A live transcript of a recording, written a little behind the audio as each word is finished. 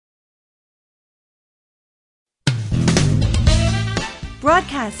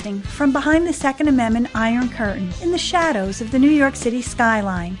Broadcasting from behind the Second Amendment Iron Curtain in the shadows of the New York City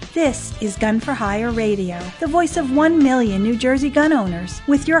skyline, this is Gun for Hire Radio, the voice of 1 million New Jersey gun owners,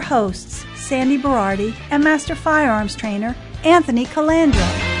 with your hosts, Sandy Berardi and Master Firearms Trainer, Anthony Calandra.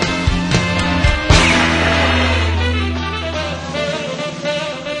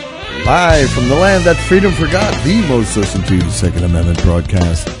 Live from the land that freedom forgot, the most listened to Second Amendment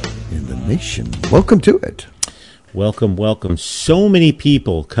broadcast in the nation. Welcome to it. Welcome, welcome. So many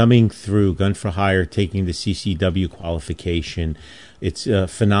people coming through Gun for Hire, taking the CCW qualification. It's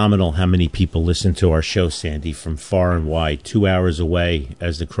phenomenal how many people listen to our show, Sandy, from far and wide, 2 hours away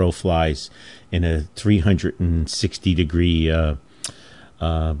as the crow flies in a 360-degree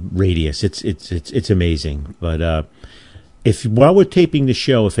radius. It's amazing. But if while we're taping the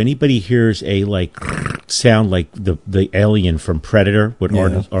show, if anybody hears a sound like the alien from Predator with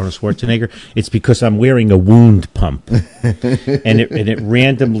Arnold Schwarzenegger, it's because I'm wearing a wound pump, and it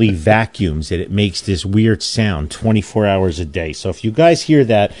randomly vacuums and it makes this weird sound 24 hours a day. So if you guys hear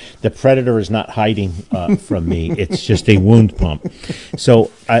that, the Predator is not hiding from me. It's just a wound pump. So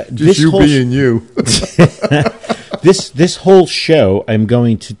just you being you. This whole show, I'm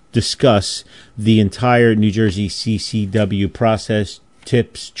going to discuss the entire New Jersey CCW process,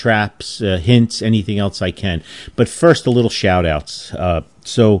 tips, traps, hints, anything else I can. But first, a little shout-outs.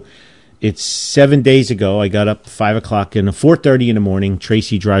 So it's 7 days ago. I got up 5 o'clock and 4:30 in the morning.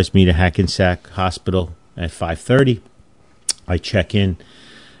 Tracy drives me to Hackensack Hospital at 5:30. I check in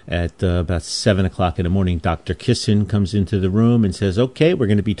at about 7 o'clock in the morning. Dr. Kissen comes into the room and says, okay, we're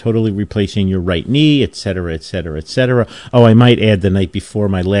going to be totally replacing your right knee, et cetera, et cetera, et cetera. Oh, I might add, the night before,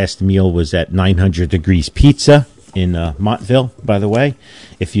 my last meal was at 900 Degrees Pizza in Montville, by the way.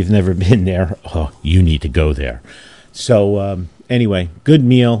 If you've never been there, you need to go there. So anyway, good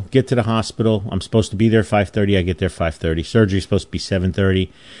meal, get to the hospital. I'm supposed to be there 5:30. I get there 5:30. Surgery's supposed to be 7:30.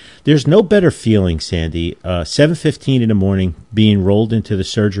 There's no better feeling, Sandy, 7:15 in the morning, being rolled into the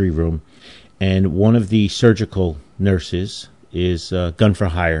surgery room, and one of the surgical nurses is Gun for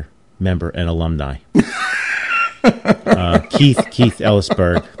Hire member and alumni, Keith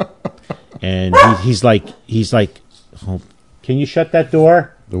Ellisberg, and he's like, oh, can you shut that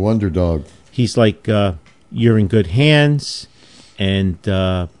door? The Wonder Dog. He's like, you're in good hands, and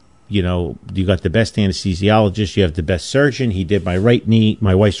you got the best anesthesiologist. You have the best surgeon. He did my right knee,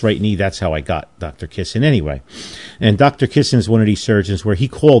 my wife's right knee. That's how I got Dr. Kissen anyway. And Dr. Kissen is one of these surgeons where he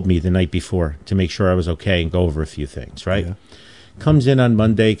called me the night before to make sure I was okay and go over a few things, right? Yeah. Comes in on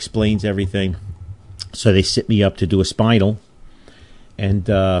Monday, explains everything. So they sit me up to do a spinal, and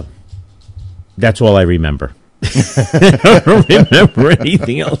that's all I remember. I don't remember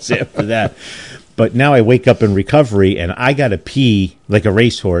anything else after that. But now I wake up in recovery, and I got to pee like a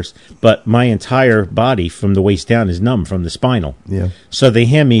racehorse, but my entire body from the waist down is numb from the spinal. Yeah. So they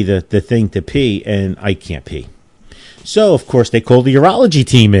hand me the thing to pee, and I can't pee. So, of course, they call the urology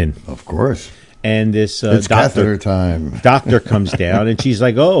team in. Of course. And this it's catheter time. Doctor comes down, and she's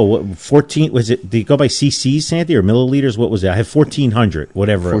like, 14, was it, did you go by cc's, Sandy, or milliliters? What was it? I have 1,400,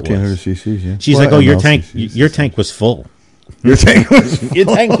 whatever it was. 1,400 cc's, yeah. She's like, your tank was full. Your tank was full. Your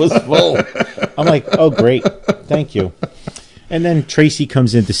tank was full. I'm like, oh, great. Thank you. And then Tracy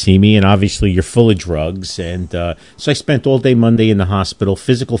comes in to see me, and obviously you're full of drugs. And so I spent all day Monday in the hospital,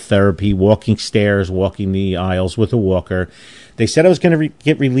 physical therapy, walking stairs, walking the aisles with a walker. They said I was going to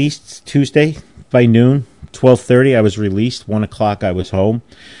get released Tuesday by noon, 12:30. I was released. 1 o'clock I was home.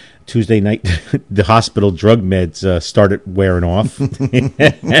 Tuesday night, the hospital drug meds started wearing off.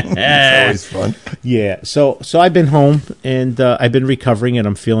 It's always fun. Yeah, so I've been home, and I've been recovering, and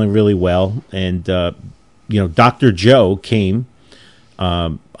I'm feeling really well. And Dr. Joe came,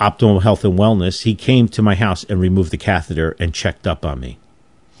 Optimal Health and Wellness. He came to my house and removed the catheter and checked up on me.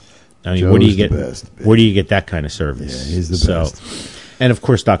 I mean, Joe's where do you get best, where do you get that kind of service? Yeah, he's the best. And, of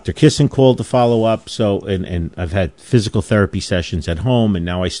course, Dr. Kissen called to follow up. So, and I've had physical therapy sessions at home, and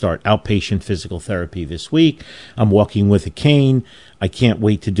now I start outpatient physical therapy this week. I'm walking with a cane. I can't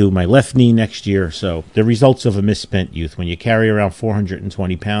wait to do my left knee next year. So the results of a misspent youth, when you carry around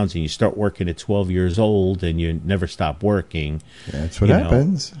 420 pounds and you start working at 12 years old and you never stop working. That's what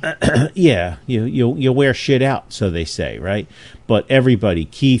happens. Yeah, you wear shit out, so they say, right? But everybody,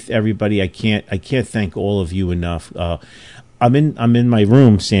 Keith, everybody, I can't thank all of you enough. I'm in my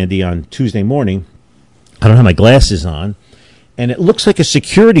room, Sandy, on Tuesday morning. I don't have my glasses on, and it looks like a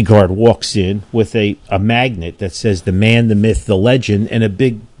security guard walks in with a magnet that says the man, the myth, the legend, and a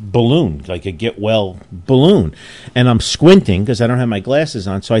big balloon, like a get well balloon. And I'm squinting because I don't have my glasses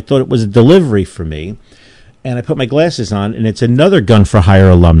on, so I thought it was a delivery for me. And I put my glasses on, and it's another Gun for Hire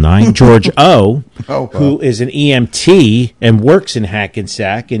alumni, George O., wow. who is an EMT and works in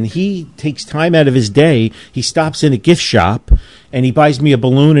Hackensack, and he takes time out of his day. He stops in a gift shop, and he buys me a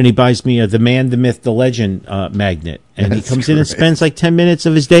balloon, and he buys me the Man, the Myth, the Legend magnet. And he comes in and spends like 10 minutes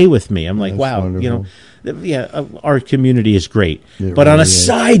of his day with me. I'm like, wow, wonderful. Our community is great. It But on really a is.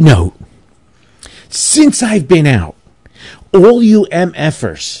 side note, since I've been out, all you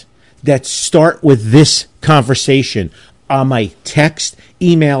MFers that start with this conversation on my text,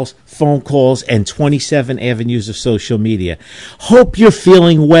 emails, phone calls, and 27 avenues of social media. Hope you're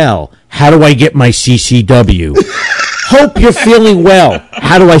feeling well. How do I get my CCW? Hope you're feeling well.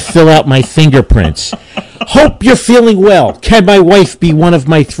 How do I fill out my fingerprints? Hope you're feeling well. Can my wife be one of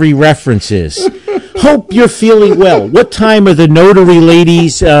my 3 references? Hope you're feeling well. What time are the notary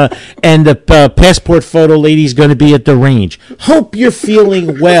ladies and the passport photo ladies going to be at the range? Hope you're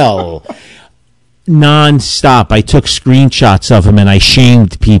feeling well. Non-stop. I took screenshots of them and I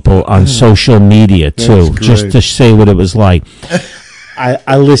shamed people on social media too, just to say what it was like.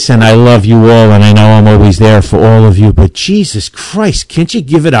 I listen, I love you all, and I know I'm always there for all of you, but Jesus Christ, can't you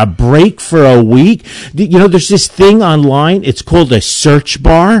give it a break for a week? You know, there's this thing online, it's called a search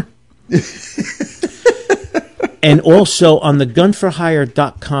bar. And also on the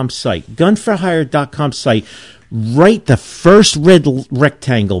gunforhire.com site, right the first red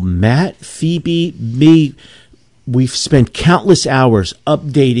rectangle, Matt, Phoebe, me, we've spent countless hours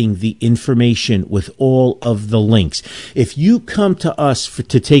updating the information with all of the links. If you come to us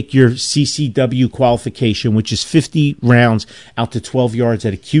to take your CCW qualification, which is 50 rounds out to 12 yards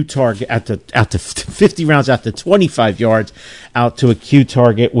at a Q target, out to 50 rounds out to 25 yards out to a Q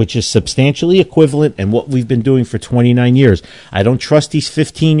target, which is substantially equivalent and what we've been doing for 29 years. I don't trust these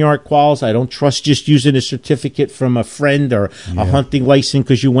 15-yard quals. I don't trust just using a certificate from a friend or a hunting license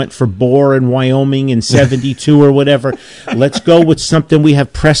because you went for boar in Wyoming in 72 or whatever. Let's go with something we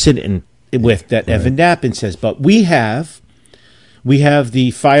have precedent with that Evan Dappin says. But we have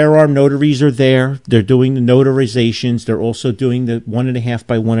the firearm notaries are there. They're doing the notarizations. They're also doing the 1.5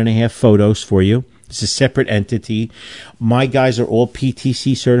 by 1.5 photos for you. It's a separate entity. My guys are all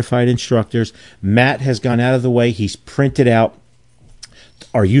PTC certified instructors. Matt has gone out of the way. He's printed out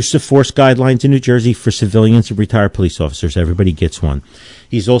our use of force guidelines in New Jersey for civilians and retired police officers. Everybody gets one.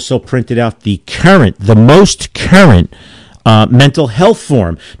 He's also printed out the most current mental health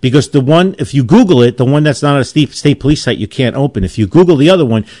form, because the one, if you Google it, the one that's not on a state police site, you can't open. If you Google the other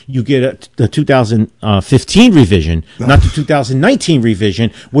one, you get the 2015 revision, not the 2019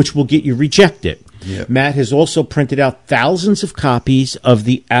 revision, which will get you rejected. Yep. Matt has also printed out thousands of copies of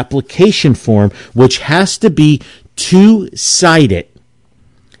the application form, which has to be 2-sided.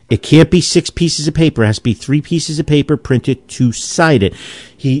 It can't be 6 pieces of paper. It has to be 3 pieces of paper printed 2-sided.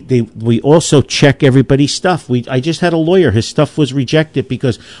 We also check everybody's stuff. I just had a lawyer. His stuff was rejected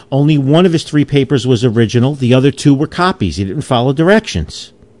because only one of his 3 papers was original. The other 2 were copies. He didn't follow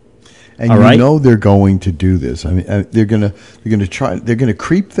directions. And know they're going to do this. I mean, they're going to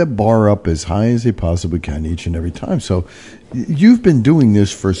creep the bar up as high as they possibly can each and every time. So you've been doing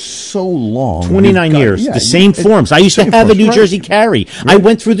this for so long. 29 years. The same forms. I used to have a New Jersey carry. Right. I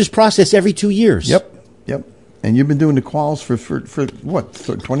went through this process every 2 years. Yep. And you've been doing the quals for what,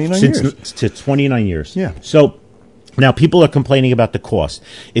 29 years? To 29 years. Yeah. So now people are complaining about the cost.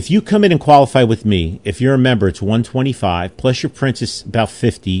 If you come in and qualify with me, if you're a member, it's $125 plus your prints is about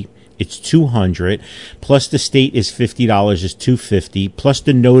 $50. It's $200 plus the state is $50 is $250 plus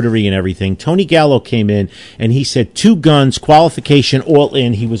the notary and everything. Tony Gallo came in and he said 2 guns qualification all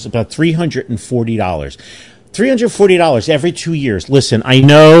in. He was about $340. $340 every 2 years. Listen, I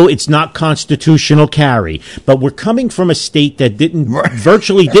know it's not constitutional carry, but we're coming from a state that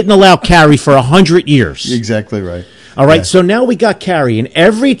virtually didn't allow carry for 100 years. Exactly right. All right, so now we got carry, and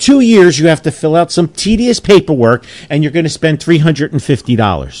every 2 years you have to fill out some tedious paperwork, and you're going to spend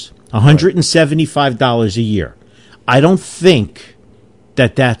 $350. $175 a year. I don't think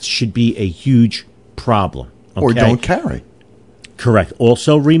that should be a huge problem. Okay? Or don't carry. Correct.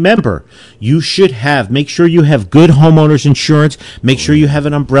 Also, remember, make sure you have good homeowners insurance. Make sure you have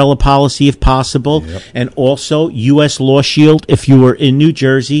an umbrella policy if possible. Yep. And also, U.S. Law Shield if you are in New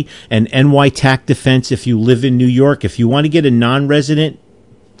Jersey, and NY Tac Defense if you live in New York. If you want to get a non-resident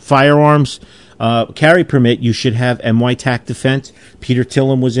firearms carry permit, you should have NY Tac Defense. Peter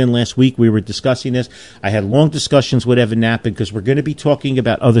Tillum was in last week. We were discussing this. I had long discussions with Evan Dappin because we're going to be talking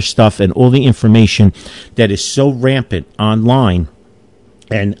about other stuff and all the information that is so rampant online.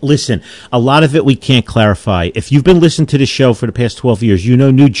 And listen, a lot of it we can't clarify. If you've been listening to the show for the past 12 years, you know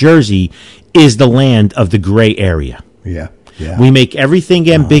New Jersey is the land of the gray area. Yeah. We make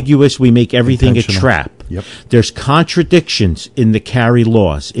everything ambiguous. We make everything a trap. Yep. There's contradictions in the carry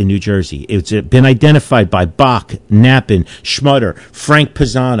laws in New Jersey. It's been identified by Bach, Knappen, Schmutter, Frank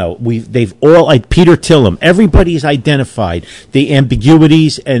Pisano. They've all, like Peter Tillum, everybody's identified the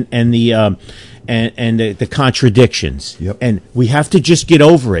ambiguities and the contradictions. Yep. And we have to just get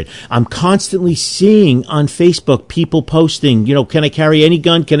over it. I'm constantly seeing on Facebook people posting, can I carry any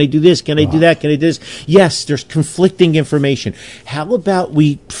gun? Can I do this? Can I do that? Can I do this? Yes, there's conflicting information. How about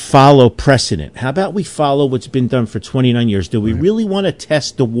we follow precedent? How about we follow what's been done for 29 years? Do we really want to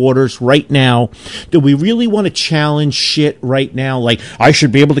test the waters right now? Do we really want to challenge shit right now? Like, I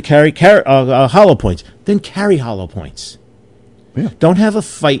should be able to carry hollow points. Then carry hollow points. Yeah. Don't have a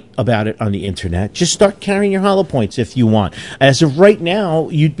fight about it on the internet. Just start carrying your hollow points if you want. As of right now,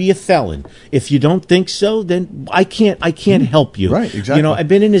 you'd be a felon. If you don't think so, then I can't help you. Right, exactly. I've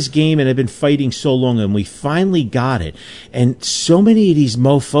been in this game and I've been fighting so long, and we finally got it. And so many of these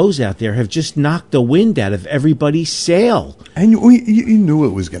mofos out there have just knocked the wind out of everybody's sail. And you knew it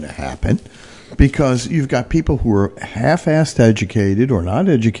was going to happen, because you've got people who are half-assed educated or not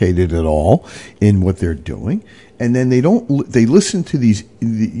educated at all in what they're doing. And then they listen to these,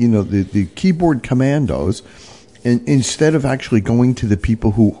 the keyboard commandos, and instead of actually going to the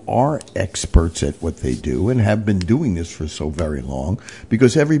people who are experts at what they do and have been doing this for so very long,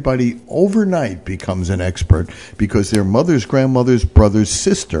 because everybody overnight becomes an expert because their mother's grandmother's brother's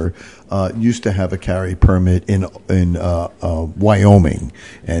sister used to have a carry permit in Wyoming,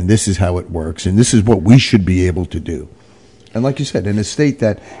 and this is how it works, and this is what we should be able to do. And like you said, in a state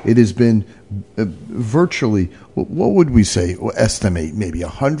that it has been virtually, what would we say, estimate, maybe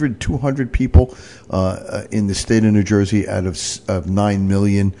 100, 200 people in the state of New Jersey out of 9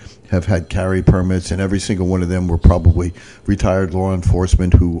 million have had carry permits, and every single one of them were probably retired law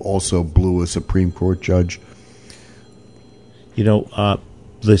enforcement who also blew a Supreme Court judge.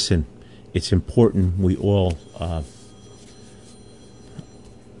 Listen, it's important we all...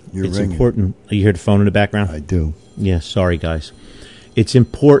 It's ringing. Important. You hear the phone in the background? I do. Yeah, sorry, guys. It's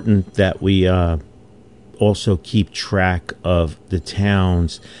important that we also keep track of the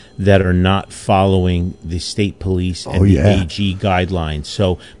towns that are not following the state police and the AG guidelines.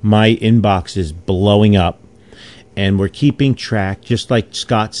 So my inbox is blowing up, and we're keeping track, just like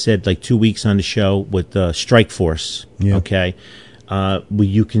Scott said, like 2 weeks on the show with Strike Force. Yeah. Okay,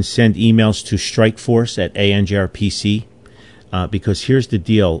 you can send emails to Strikeforce at ANJRPC. Because here's the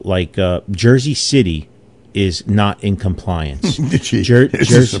deal, like Jersey City is not in compliance. It's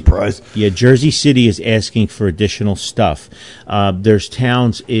a surprise. Yeah, Jersey City is asking for additional stuff. There's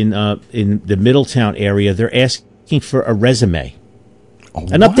towns in the Middletown area, they're asking for a resume.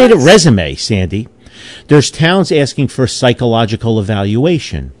 An updated resume, Sandy. There's towns asking for psychological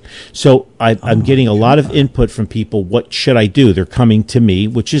evaluation. So I'm getting a lot of input from people. What should I do? They're coming to me,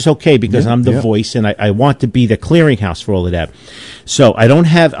 which is okay because I'm the voice, and I want to be the clearinghouse for all of that. So I don't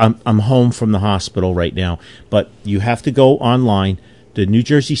have, I'm home from the hospital right now, but you have to go online, the New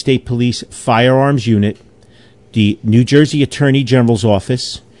Jersey State Police Firearms Unit, the New Jersey Attorney General's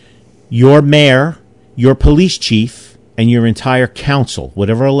Office, your mayor, your police chief, and your entire council,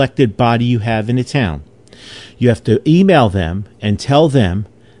 whatever elected body you have in the town. You have to email them and tell them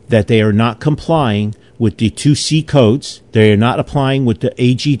that they are not complying with the 2C codes. They are not applying with the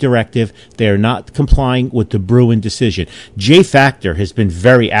AG directive. They are not complying with the Bruin decision. J Factor has been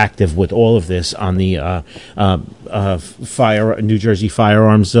very active with all of this on the New Jersey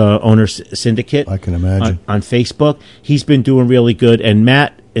Firearms Owners Syndicate. I can imagine. On Facebook. He's been doing really good. And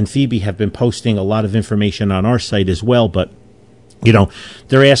Matt and Phoebe have been posting a lot of information on our site as well, but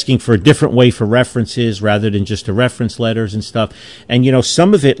they're asking for a different way for references rather than just the reference letters and stuff. And,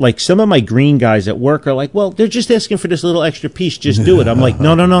 some of it, like some of my green guys at work are like, well, they're just asking for this little extra piece. Just do it. I'm like,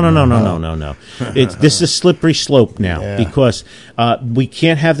 no. This is a slippery slope now because we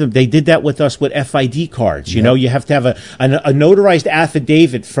can't have them. They did that with us with FID cards. You have to have a notarized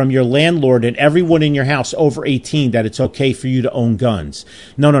affidavit from your landlord and everyone in your house over 18 that it's okay for you to own guns.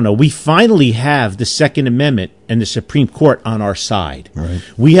 No. We finally have the Second Amendment and the Supreme Court on our side. Right.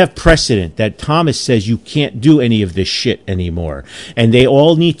 We have precedent that Thomas says you can't do any of this shit anymore. And they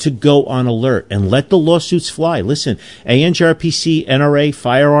all need to go on alert and let the lawsuits fly. Listen, ANJRPC, NRA,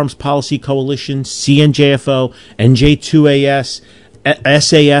 Firearms Policy Coalition, CNJFO, NJ2AS,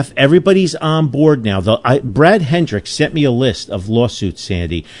 SAF, everybody's on board now. Brad Hendricks sent me a list of lawsuits,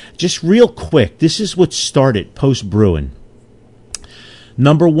 Sandy. Just real quick, this is what started post-Bruin.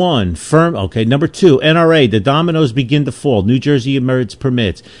 Number 1, firm. Okay, number 2, NRA. The dominoes begin to fall. New Jersey emergency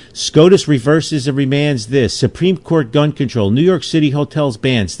permits. SCOTUS reverses and remands this. Supreme Court gun control. New York City hotels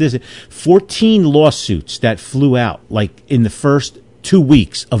bans this. 14 lawsuits that flew out like in the first 2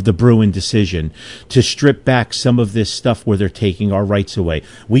 weeks of the Bruen decision to strip back some of this stuff where they're taking our rights away.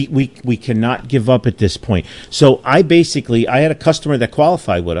 We cannot give up at this point. So I had a customer that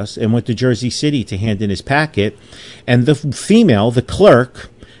qualified with us and went to Jersey City to hand in his packet, and the female, the clerk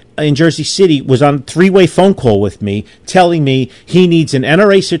in Jersey City, was on a 3-way phone call with me telling me he needs an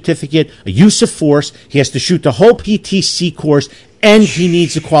NRA certificate, a use of force, he has to shoot the whole PTC course, and he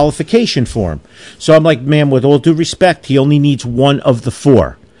needs a qualification form. So I'm like, ma'am, with all due respect, he only needs one of the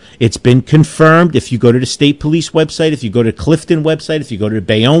 4. It's been confirmed. If you go to the state police website, if you go to Clifton website, if you go to the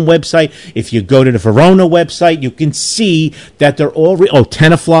Bayonne website, if you go to the Verona website, you can see that they're all,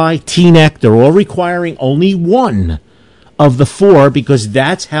 Tenafly, Teaneck, they're all requiring only one of the 4 because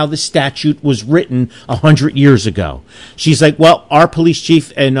that's how the statute was written 100 years ago. She's like, well, our police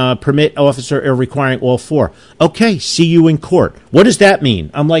chief and permit officer are requiring all 4. Okay, see you in court. What does that mean?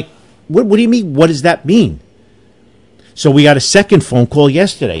 I'm like, what do you mean? What does that mean? So we got a second phone call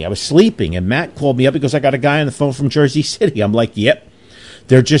yesterday. I was sleeping, and Matt called me up because I got a guy on the phone from Jersey City. I'm like, yep,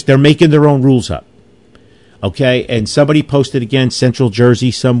 they're making their own rules up. Okay, and somebody posted again, Central Jersey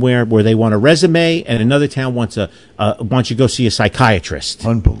somewhere, where they want a resume, and another town wants you to go see a psychiatrist.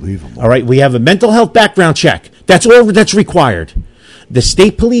 Unbelievable. All right, we have a mental health background check. That's all that's required. The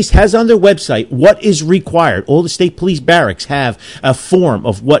state police has on their website what is required. All the state police barracks have a form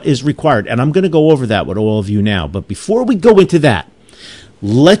of what is required, and I'm going to go over that with all of you now. But before we go into that,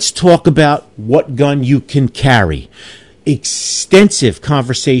 let's talk about what gun you can carry. Extensive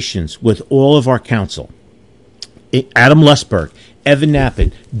conversations with all of our counsel. Adam Lusberg, Evan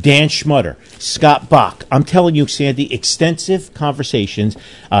Knappen, Dan Schmutter, Scott Bach. I'm telling you, Sandy, extensive conversations.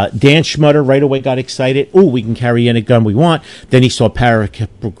 Dan Schmutter right away got excited. Oh, we can carry any gun we want. Then he saw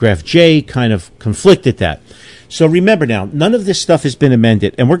paragraph J, kind of conflicted that. So remember now, none of this stuff has been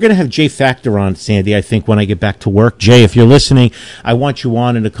amended, and we're going to have Jay Factor on, Sandy, I think, when I get back to work. Jay, if you're listening, I want you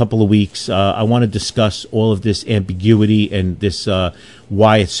on in a couple of weeks. I want to discuss all of this ambiguity and this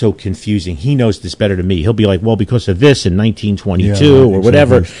why it's so confusing. He knows this better than me. He'll be like, well, because of this in 1922 or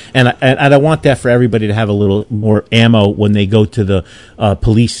whatever. Exactly. And I want that for everybody to have a little more ammo when they go to the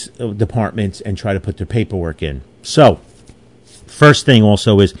police departments and try to put their paperwork in. So first thing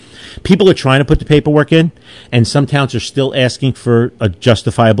also is people are trying to put the paperwork in, and some towns are still asking for a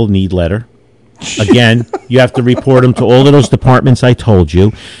justifiable need letter. Again, you have to report them to all of those departments I told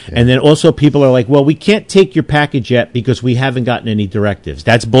you. Yeah. And then also people are like, well, we can't take your package yet because we haven't gotten any directives.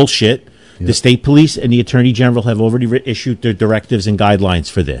 That's bullshit. Yep. The state police and the attorney general have already issued their directives and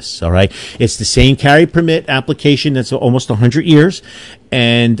guidelines for this. All right. It's the same carry permit application that's almost 100 years.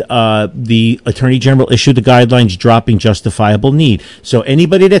 And the attorney general issued the guidelines dropping justifiable need. So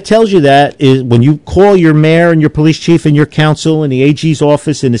anybody that tells you that is when you call your mayor and your police chief and your counsel and the AG's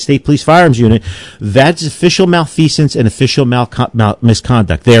office and the state police firearms unit, that's official malfeasance and official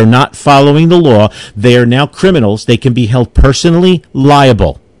misconduct. They are not following the law. They are now criminals. They can be held personally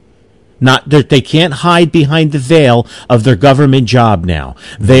liable. Not that they can't hide behind the veil of their government job now.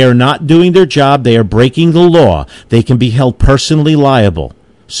 They are not doing their job. They are breaking the law. They can be held personally liable.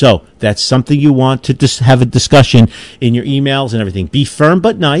 So that's something you want to have a discussion in your emails and everything. Be firm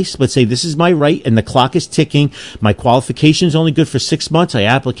but nice, but say this is my right and the clock is ticking. My qualification is only good for 6 months. My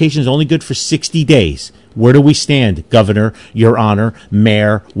application is only good for 60 days. Where do we stand, Governor, Your Honor,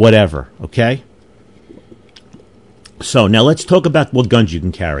 Mayor, whatever, okay? So now let's talk about what guns you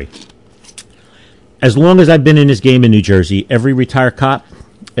can carry. As long as I've been in this game in New Jersey, every retired cop,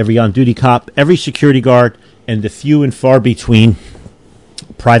 every on-duty cop, every security guard, and the few and far between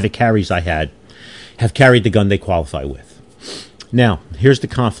private carries I had have carried the gun they qualify with. Now, here's the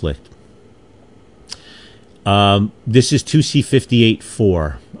conflict. This is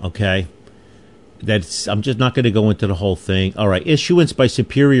 2C58-4, okay? I'm just not going to go into the whole thing. All right, issuance by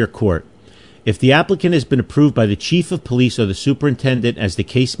Superior Court. If the applicant has been approved by the chief of police or the superintendent, as the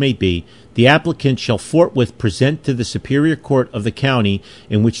case may be, the applicant shall forthwith present to the Superior Court of the county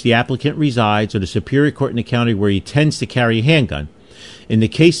in which the applicant resides or the Superior Court in the county where he intends to carry a handgun. In the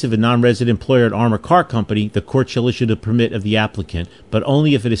case of a non-resident employer at Armor Car Company, the court shall issue the permit of the applicant, but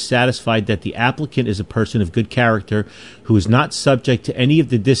only if it is satisfied that the applicant is a person of good character who is not subject to any of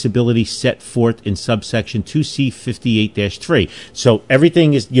the disabilities set forth in subsection 2C58-3. So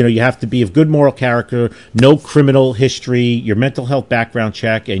everything is, you have to be of good moral character, no criminal history, your mental health background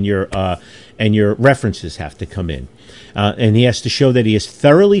check, and your references have to come in. And he has to show that he is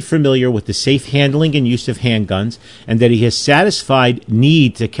thoroughly familiar with the safe handling and use of handguns and that he has satisfied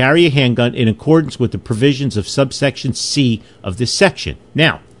need to carry a handgun in accordance with the provisions of subsection C of this section.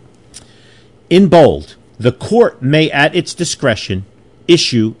 Now, in bold, the court may at its discretion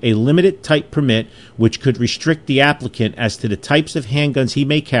issue a limited type permit which could restrict the applicant as to the types of handguns he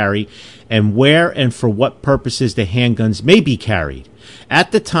may carry and where and for what purposes the handguns may be carried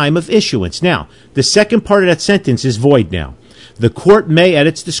at the time of issuance. Now, the second part of that sentence is void now. The court may, at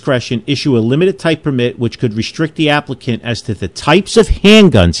its discretion, issue a limited type permit which could restrict the applicant as to the types of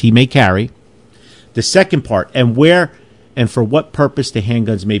handguns he may carry. The second part, and where and for what purpose the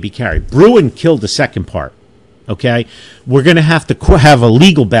handguns may be carried. Bruen killed the second part. Okay? We're going to have to have a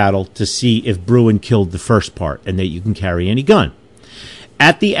legal battle to see if Bruen killed the first part and that you can carry any gun.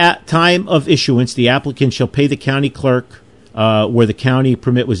 At the time of issuance, the applicant shall pay the county clerk where the county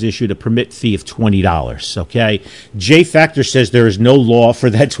permit was issued a permit fee of $20. Okay? J Factor says there is no law for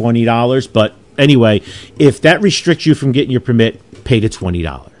that $20, but anyway, if that restricts you from getting your permit, pay the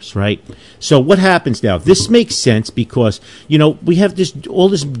 $20, right? So what happens now? This makes sense because, we have all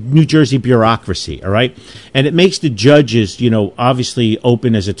this New Jersey bureaucracy, all right? And it makes the judges, obviously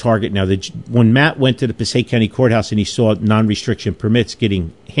open as a target now. When Matt went to the Passaic County Courthouse and he saw non-restriction permits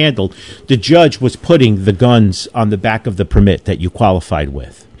getting handled, the judge was putting the guns on the back of the permit that you qualified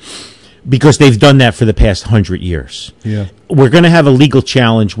with, because they've done that for the past 100 years. Yeah. We're going to have a legal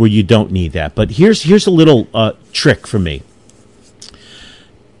challenge where you don't need that. But here's a little trick for me.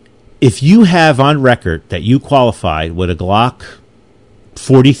 If you have on record that you qualified with a Glock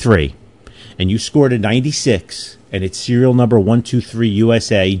 43 and you scored a 96 and it's serial number 123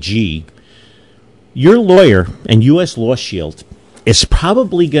 USA G, your lawyer and U.S. Law Shield is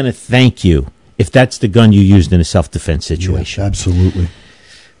probably going to thank you if that's the gun you used in a self-defense situation. Yes, absolutely.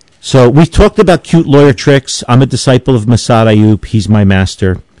 So we've talked about cute lawyer tricks. I'm a disciple of Massad Ayoob. He's my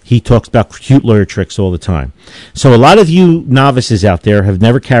master. He talks about cute lawyer tricks all the time. So a lot of you novices out there have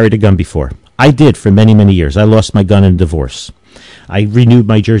never carried a gun before. I did for many, many years. I lost my gun in a divorce. I renewed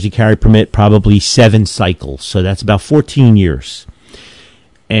my Jersey carry permit probably 7 cycles. So that's about 14 years.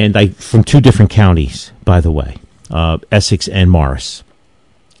 And from 2 different counties, by the way, Essex and Morris.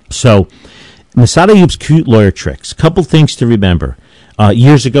 So Massad Ayoob's cute lawyer tricks. Couple things to remember.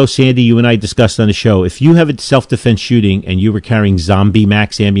 Years ago, Sandy, you and I discussed on the show, if you have a self-defense shooting and you were carrying Zombie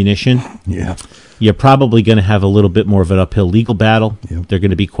Max ammunition, you're probably going to have a little bit more of an uphill legal battle. Yep. They're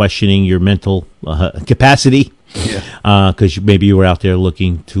going to be questioning your mental capacity because maybe you were out there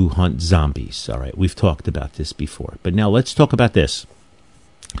looking to hunt zombies. All right, we've talked about this before. But now let's talk about this.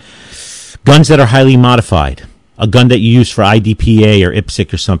 Guns that are highly modified. A gun that you use for IDPA or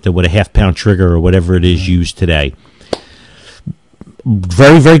IPSC or something with a half-pound trigger or whatever it is used today.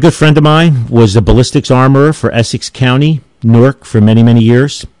 Very, very good friend of mine was a ballistics armorer for Essex County, Newark, for many, many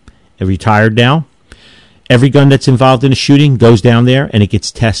years. Retired now. Every gun that's involved in a shooting goes down there and it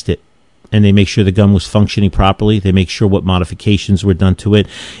gets tested. And they make sure the gun was functioning properly. They make sure what modifications were done to it.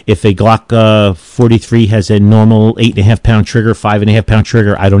 If a Glock 43 has a normal 8.5-pound trigger, 5.5-pound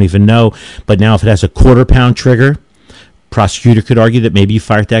trigger, I don't even know. But now if it has a 1/4-pound trigger, prosecutor could argue that maybe you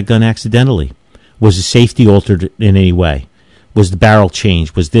fired that gun accidentally. Was the safety altered in any way? Was the barrel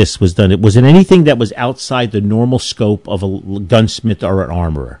changed? Was this was done? Was it anything that was outside the normal scope of a gunsmith or an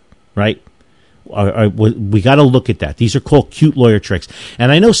armorer? Right? We got to look at that. These are called cute lawyer tricks.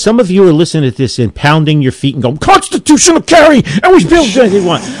 And I know some of you are listening to this and pounding your feet and going, constitutional carry, always build anything you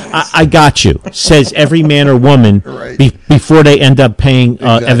want. I got you, says every man or woman before they end up paying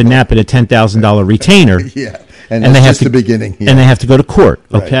Evan Knapp a $10,000 retainer. And that's just the beginning. And they have to go to court,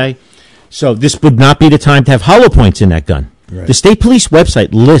 okay? So this would not be the time to have hollow points in that gun. Right. The state police website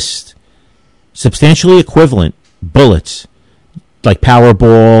lists substantially equivalent bullets like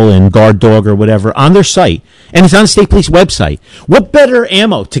Powerball and Guard Dog or whatever on their site, and it's on the state police website. What better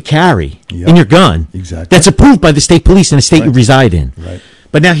ammo to carry in your gun that's approved by the state police in the state you reside in? Right.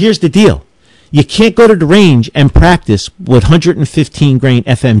 But now here's the deal. You can't go to the range and practice with 115 grain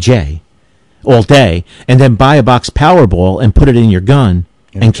FMJ all day and then buy a box Powerball and put it in your gun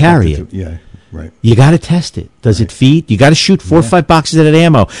and carry it. Right. You got to test it. Does it feed? You got to shoot 4 or 5 boxes of that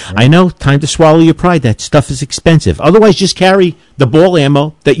ammo. Right. I know, time to swallow your pride. That stuff is expensive. Otherwise, just carry the ball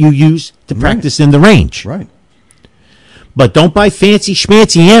ammo that you use to practice in the range. Right. But don't buy fancy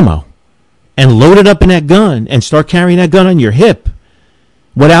schmancy ammo and load it up in that gun and start carrying that gun on your hip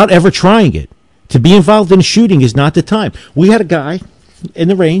without ever trying it. To be involved in a shooting is not the time. We had a guy in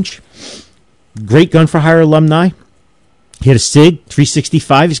the range, great gun for hire alumni. He had a SIG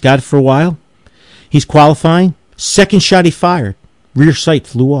 365. He's got it for a while. He's qualifying. Second shot he fired, rear sight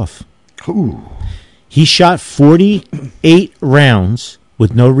flew off. Ooh. He shot 48 rounds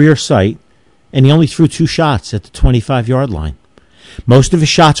with no rear sight, and he only threw 2 shots at the 25-yard line. Most of his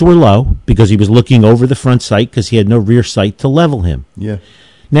shots were low because he was looking over the front sight because he had no rear sight to level him. Yeah.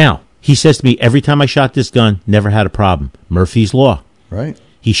 Now, he says to me, every time I shot this gun, never had a problem. Murphy's Law. Right.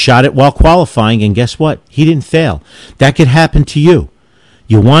 He shot it while qualifying, and guess what? He didn't fail. That could happen to you.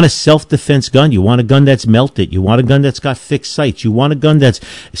 You want a self-defense gun. You want a gun that's melted. You want a gun that's got fixed sights. You want a gun that's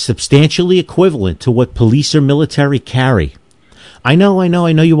substantially equivalent to what police or military carry. I know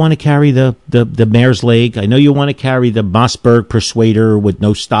you want to carry the mare's leg. I know you want to carry the Mossberg Persuader with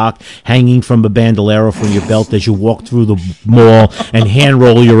no stock hanging from a bandolero from your belt as you walk through the mall and hand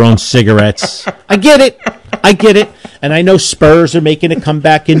roll your own cigarettes. I get it. And I know Spurs are making a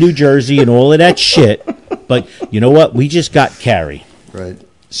comeback in New Jersey and all of that shit. But you know what? We just got carry. Right.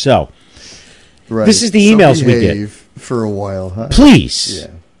 So, right. This is the emails we get. For a while, huh? Please.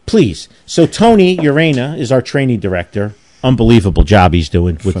 So Tony Urena is our training director. Unbelievable job he's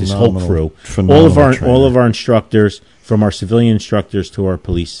doing with this whole crew. All of our instructors, from our civilian instructors to our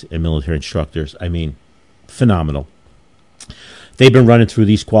police and military instructors. I mean, phenomenal. They've been running through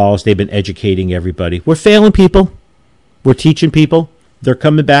these quals. They've been educating everybody. We're failing people. We're teaching people. They're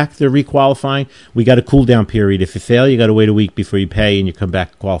coming back. They're requalifying. We got a cool down period. If you fail, you got to wait a week before you pay, and you come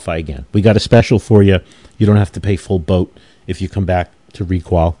back to qualify again. We got a special for you. You don't have to pay full boat if you come back to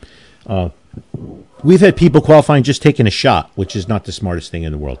requal. We've had people qualifying just taking a shot, which is not the smartest thing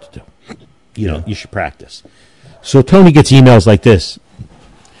in the world to do. You should practice. So Tony gets emails like this.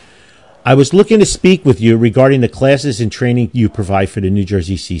 I was looking to speak with you regarding the classes and training you provide for the New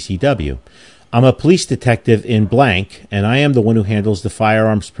Jersey CCW. I'm a police detective in blank, and I am the one who handles the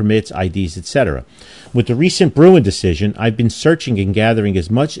firearms permits, IDs, etc. With the recent Bruin decision, I've been searching and gathering as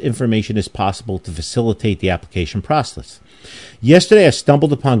much information as possible to facilitate the application process. Yesterday, I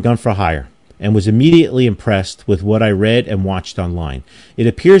stumbled upon Gun for Hire and was immediately impressed with what I read and watched online. It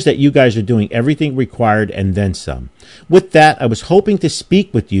appears that you guys are doing everything required and then some. With that, I was hoping to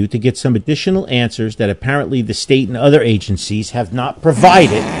speak with you to get some additional answers that apparently the state and other agencies have not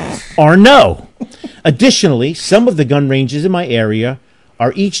provided or know. Additionally, some of the gun ranges in my area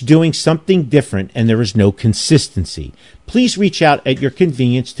are each doing something different and there is no consistency. Please reach out at your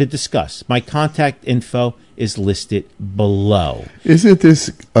convenience to discuss. My contact info is listed below. Isn't this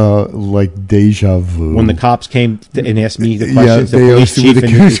like deja vu? When the cops came and asked me the questions, the police chief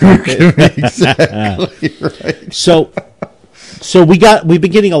exactly right. So we've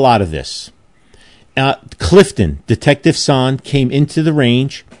been getting a lot of this. Clifton, Detective Son came into the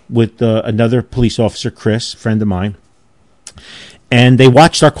range with another police officer, Chris, friend of mine, and they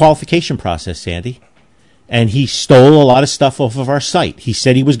watched our qualification process, Sandy. And he stole a lot of stuff off of our site. He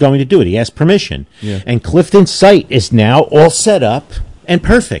said he was going to do it. He asked permission. Yeah. And Clifton's site is now all set up and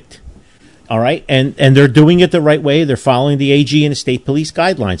perfect. All right? And they're doing it the right way. They're following the AG and the state police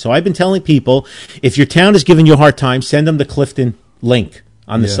guidelines. So I've been telling people, if your town is giving you a hard time, send them the Clifton link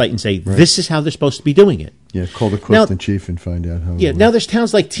on the site and say, this is how they're supposed to be doing it. Yeah, call the Clifton chief and find out how. Yeah, now there's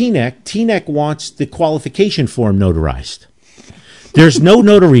towns like Teaneck. Teaneck wants the qualification form notarized. There's no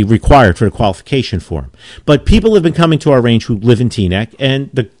notary required for the qualification form, but people have been coming to our range who live in Teaneck, and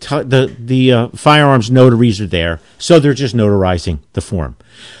the firearms notaries are there, so they're just notarizing the form.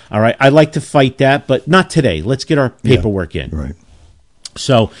 All right, I'd like to fight that, but not today. Let's get our paperwork in. Right.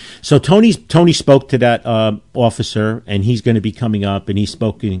 So Tony spoke to that officer, and he's going to be coming up, and he's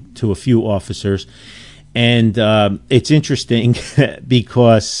spoken to a few officers, and it's interesting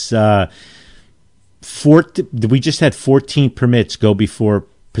because. We just had 14 permits go before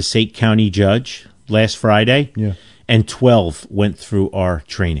Passaic County judge last Friday, and 12 went through our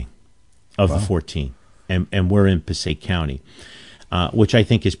training of the 14, and we're in Passaic County, which I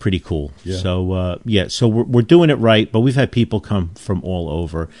think is pretty cool. Yeah. So we're doing it right, but we've had people come from all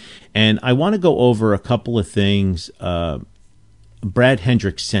over, and I want to go over a couple of things. Brad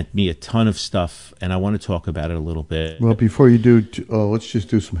Hendricks sent me a ton of stuff, and I want to talk about it a little bit. Well, before you do, let's just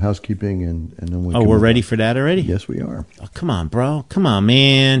do some housekeeping, and then we'll. Oh, we're ready for that already? Yes, we are. Oh, come on, bro. Come on,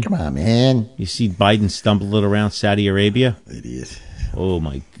 man. Come on, man. You see Biden stumbling around Saudi Arabia? Idiot. Oh,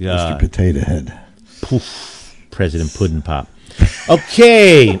 my God. Mr. Potato Head. Poof. President Puddin' Pop.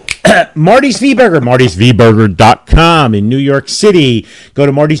 Okay. Marty's V-Burger, martysvburger.com in New York City. Go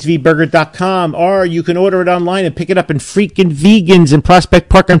to martysvburger.com, or you can order it online and pick it up in freaking Vegans in Prospect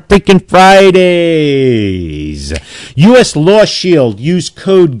Park on freaking Fridays. U.S. Law Shield. Use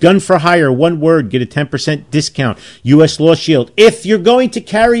code GUNFORHIRE, one word, get a 10% discount. U.S. Law Shield. If you're going to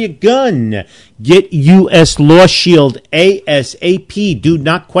carry a gun, get U.S. Law Shield ASAP. Do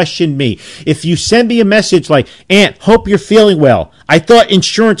not question me. If you send me a message like, Aunt, hope you're feeling well. I thought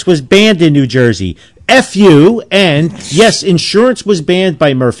insurance was banned in New Jersey. F you. And yes, insurance was banned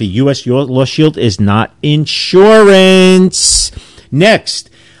by Murphy. U.S. Law Shield is not insurance. Next,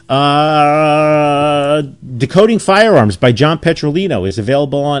 Decoding Firearms by John Petrolino is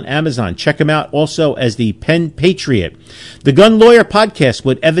available on Amazon. Check him out also as the Pen Patriot. The Gun Lawyer Podcast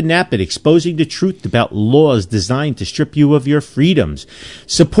with Evan Nappett, exposing the truth about laws designed to strip you of your freedoms.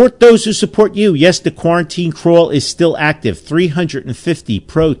 Support those who support you. Yes, the quarantine crawl is still active. 350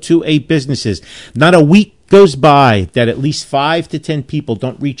 Pro 2A businesses. Not a week goes by that at least 5 to 10 people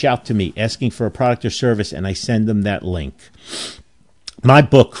don't reach out to me asking for a product or service, and I send them that link. My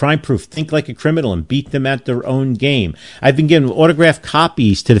book, Crime Proof, Think Like a Criminal and Beat Them at Their Own Game. I've been giving autographed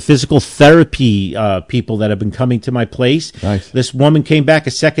copies to the physical therapy people that have been coming to my place. Nice. This woman came back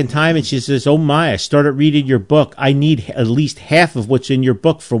a second time and she says, oh my, I started reading your book. I need at least half of what's in your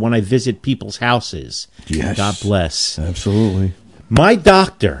book for when I visit people's houses. Yes. God bless. Absolutely. My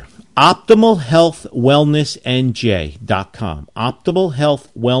doctor, OptimalHealthWellnessNJ.com.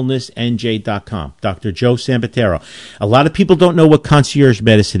 OptimalHealthWellnessNJ.com. Dr. Joe Sambatero. A lot of people don't know what concierge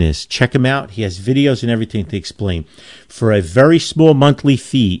medicine is. Check him out. He has videos and everything to explain. For a very small monthly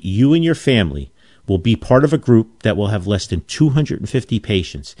fee, you and your family will be part of a group that will have less than 250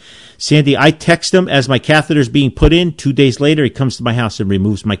 patients. Sandy, I text him as my catheter is being put in. 2 days later, he comes to my house and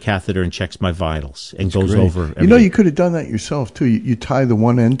removes my catheter and checks my vitals and goes over everything. You know, you could have done that yourself, too. You tie the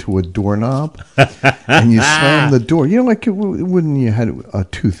one end to a doorknob and you slam the door. You know, like when you had a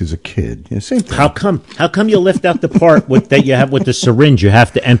tooth as a kid. You know, same thing. How come you lift out the part that you have with the syringe? You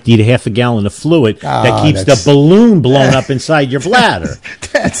have to empty the half a gallon of fluid that keeps the balloon blown up inside your bladder.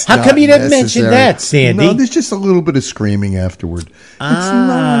 How come you didn't mention that, Sandy? No, there's just a little bit of screaming afterward. It's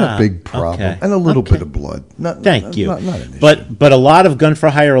not a big problem. Okay. And a little bit of blood. Thank you. Not an issue. But a lot of Gun for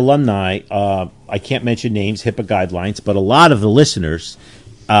Hire alumni, I can't mention names, HIPAA guidelines, but a lot of the listeners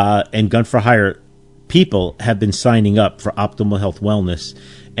and Gun for Hire people have been signing up for Optimal Health Wellness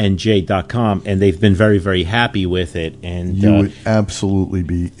and J.com, and they've been very, very happy with it. And you would absolutely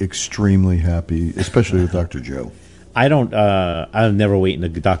be extremely happy, especially with Dr. Joe. I'll never wait in the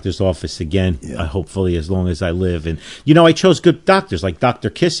doctor's office again, Yeah. hopefully as long as I live. And, you know, I chose good doctors like Dr.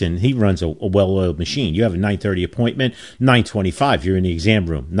 Kissin. He runs a well-oiled machine. You have a 9:30 appointment, 9:25, you're in the exam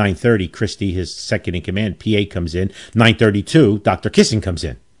room. 9:30, Christy, his second in command, PA, comes in. 9:32, Dr. Kissin comes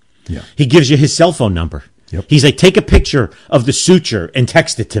in. Yeah. He gives you his cell phone number. Yep. He's like, take a picture of the suture and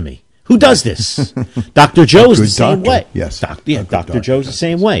text it to me. Who does this? Dr. Joe is the same way. Yes. Dr. Joe's the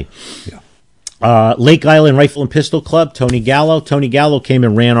same way. Yeah. Lake Island Rifle and Pistol Club, Tony Gallo. Tony Gallo came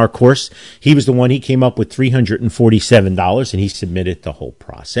and ran our course. He was the one, he came up with $347, and he submitted the whole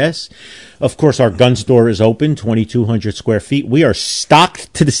process. Of course, our gun store is open, 2,200 square feet. We are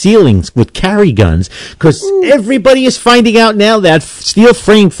stocked to the ceilings with carry guns because everybody is finding out now that steel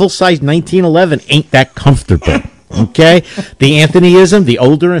frame full-size 1911 ain't that comfortable. Okay? The Anthonyism, the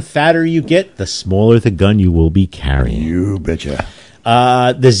older and fatter you get, the smaller the gun you will be carrying. You betcha.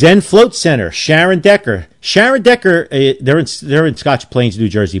 The Zen Float Center, Sharon Decker. Sharon Decker, they're in Scotch Plains, New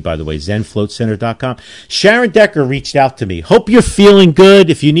Jersey, by the way, zenfloatcenter.com. Sharon Decker reached out to me. Hope you're feeling good.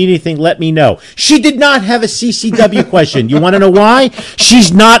 If you need anything, let me know. She did not have a CCW question. You want to know why?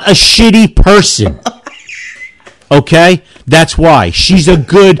 She's not a shitty person. Okay? That's why. She's a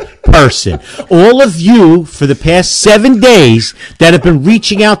good person. All of you, for the past 7 days, that have been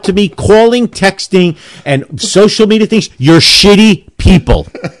reaching out to me, calling, texting, and social media things, you're shitty people.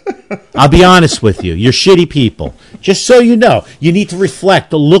 I'll be honest with you. You're shitty people. Just so you know, you need to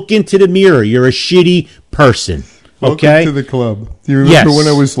reflect, look into the mirror. You're a shitty person. Okay? Welcome to the club. Do you remember when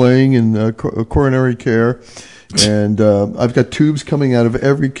I was laying in coronary care, and I've got tubes coming out of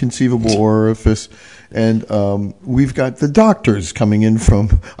every conceivable orifice, and we've got the doctors coming in from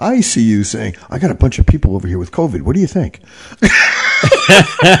ICU saying, I got a bunch of people over here with COVID. What do you think?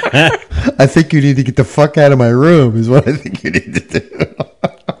 I think you need to get the fuck out of my room is what I think you need to do.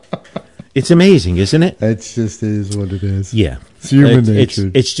 It's amazing, isn't it? It just is what it is. Yeah. It's human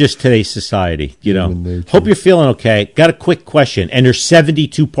nature. It's just today's society, you know. Nature. Hope you're feeling okay. Got a quick question, and there's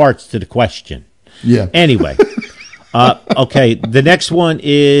 72 parts to the question. Yeah. Anyway. Okay, the next one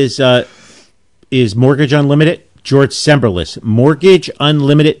is Mortgage Unlimited, George Semberlis,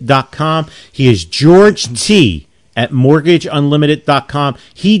 mortgageunlimited.com. He is George T. at mortgageunlimited.com.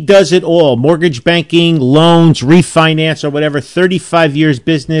 He does it all. Mortgage banking, loans, refinance, or whatever. 35 years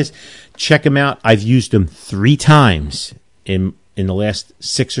business. Check him out. I've used him 3 times in the last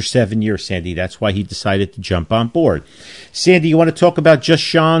 6 or 7 years, Sandy. That's why he decided to jump on board. Sandy, you want to talk about Just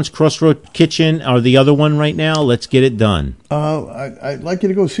Sean's Crossroad Kitchen or the other one right now? Let's get it done. I'd like you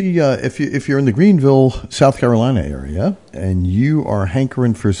to go see, if you're in the Greenville, South Carolina area, and you are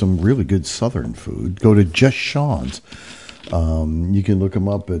hankering for some really good Southern food, go to Just Sean's. You can look them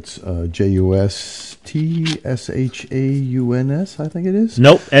up. It's JUSTSHAUNS, I think it is.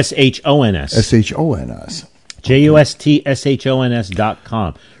 Nope, SHONS. SHONS.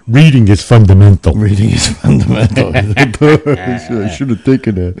 JUSTSHONS.com. Reading is fundamental. Reading is fundamental. I should have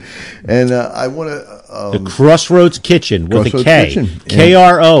taken it. And I want to... the Crossroads Kitchen with Crossroads a K. Kitchen.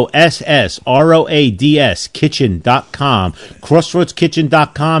 KROSSROADS kitchen.com.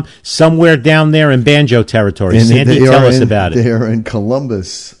 Crossroadskitchen.com, somewhere down there in Banjo territory. And Sandy, tell us about it. They are in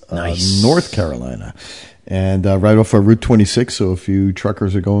Columbus, Nice. North Carolina. And right off of Route 26, so if you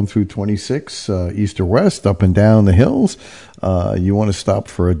truckers are going through 26, east or west, up and down the hills, you want to stop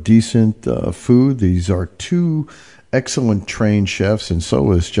for a decent food. These are two excellent trained chefs, and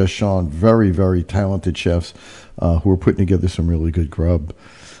so is Just Sean, very, very talented chefs who are putting together some really good grub.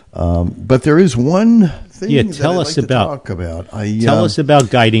 But there is one thing that I'd like to talk about. Tell us about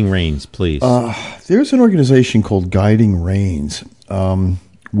Guiding Rains, please. There's an organization called Guiding Rains,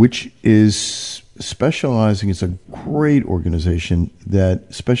 which is specializing. It's a great organization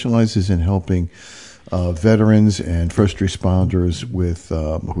that specializes in helping veterans and first responders with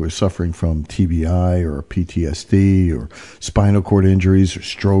who are suffering from TBI or PTSD or spinal cord injuries or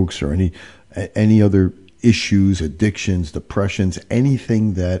strokes or any other issues, addictions, depressions,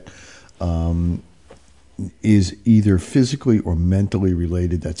 anything that is either physically or mentally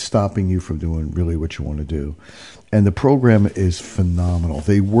related that's stopping you from doing really what you want to do. And the program is phenomenal.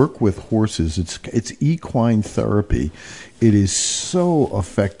 They work with horses. It's equine therapy. It is so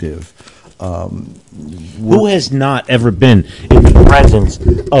effective. Who has not ever been in the presence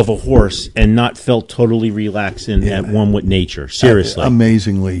of a horse and not felt totally relaxed and at one with nature? Seriously.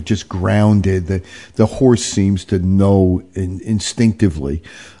 Amazingly, just grounded. The horse seems to know instinctively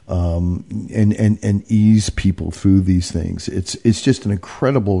and ease people through these things. It's just an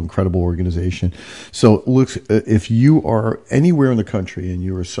incredible organization. So look, if you are anywhere in the country and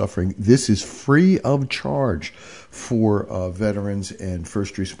you are suffering, this is free of charge for veterans and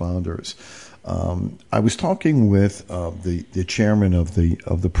first responders. I was talking with the chairman of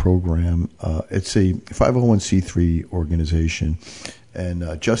the program. It's a 501c3 organization,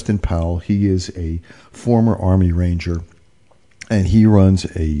 and Justin Powell. He is a former Army Ranger, and he runs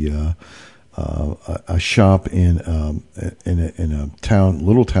a shop in a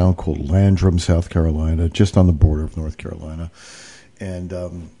little town called Landrum, South Carolina, just on the border of North Carolina,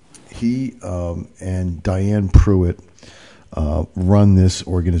 and he and Diane Pruitt run this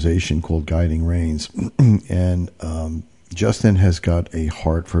organization called Guiding Rains. And Justin has got a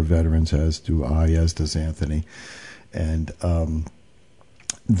heart for veterans, as do I, as does Anthony. And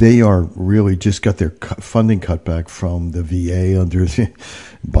they are really just got their funding cut back from the VA under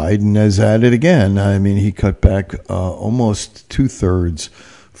Biden has at it again. I mean, he cut back almost 2/3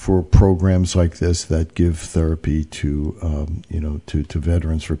 for programs like this that give therapy to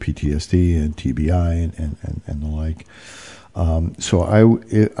veterans for PTSD and TBI and the like. So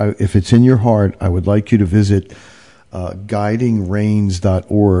if it's in your heart, I would like you to visit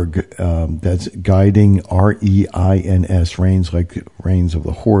guidingreins.org. That's guiding, REINS, reins like reins of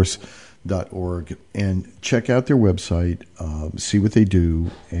the horse.org, and check out their website, see what they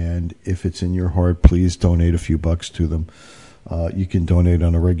do, and if it's in your heart, please donate a few bucks to them. You can donate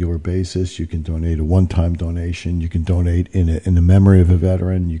on a regular basis. You can donate a one-time donation. You can donate in the memory of a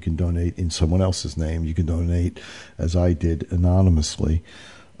veteran. You can donate in someone else's name. You can donate, as I did, anonymously.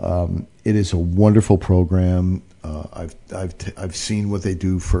 It is a wonderful program. I've seen what they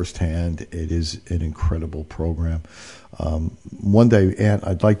do firsthand. It is an incredible program. One day, Ant,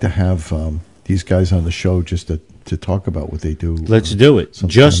 I'd like to have these guys on the show just to talk about what they do. Let's do it.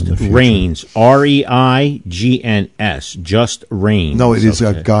 Just Rains, REIGNS, Just Rains. No, it is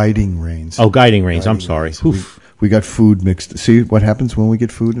Guiding Rains. Oh, Guiding Rains. I'm sorry. We got food mixed. See what happens when we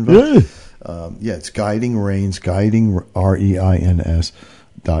get food involved? Yeah, it's Guiding Rains, guiding, REINS.org.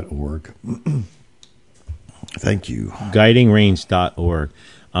 Thank you. Guidingreins.org.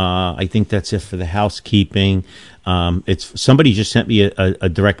 I think that's it for the housekeeping. It's somebody just sent me a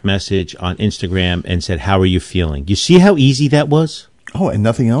direct message on Instagram and said, "How are you feeling?" You see how easy that was? Oh, and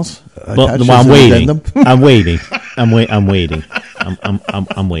nothing else? Well, I'm waiting. I'm waiting. I'm waiting.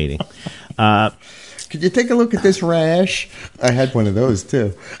 I'm waiting. Could you take a look at this rash? I had one of those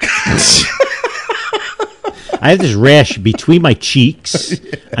too. I have this rash between my cheeks.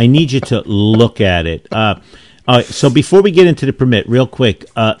 I need you to look at it. So before we get into the permit, real quick,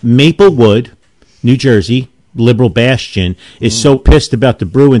 Maplewood, New Jersey, liberal bastion, is so pissed about the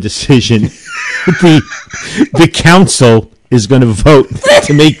Bruin decision, the council is going to vote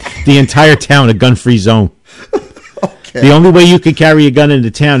to make the entire town a gun-free zone. Okay. The only way you can carry a gun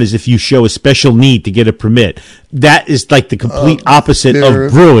into town is if you show a special need to get a permit. That is like the complete opposite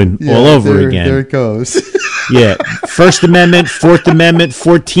of Bruin all over again. There it goes. Yeah. First Amendment, Fourth Amendment,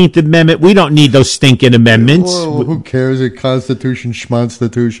 14th Amendment. We don't need those stinking amendments. Whoa, who cares? A Constitution,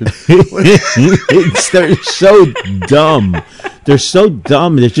 schmonstitution. They're so dumb. They're so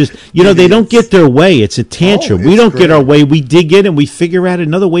dumb. They're just, they don't get their way. It's a tantrum. We don't get our way. We dig in and we figure out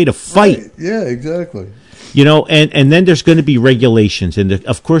another way to fight. Right. Yeah, exactly. And then there's going to be regulations. And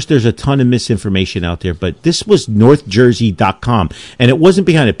of course, there's a ton of misinformation out there. But this was NorthJersey.com. And it wasn't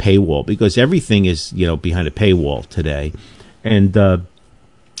behind a paywall because everything is, behind a paywall today. And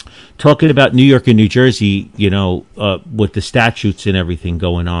talking about New York and New Jersey, with the statutes and everything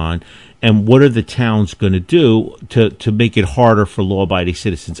going on. And what are the towns going to do to make it harder for law-abiding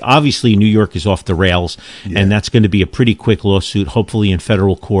citizens? Obviously, New York is off the rails, and that's going to be a pretty quick lawsuit, hopefully in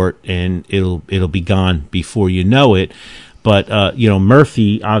federal court, and it'll be gone before you know it. But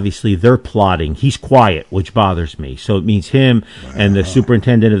Murphy, obviously, they're plotting. He's quiet, which bothers me. So it means him and the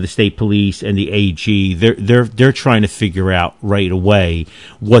superintendent of the state police and the AG. They're trying to figure out right away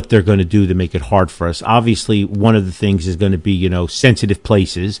what they're going to do to make it hard for us. Obviously, one of the things is going to be sensitive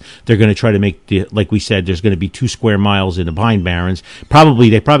places. They're going to try to make like we said, there's going to be 2 square miles in the Pine Barrens.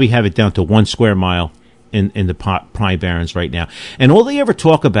 They probably have it down to 1 square mile in the Pine Barrens right now. And all they ever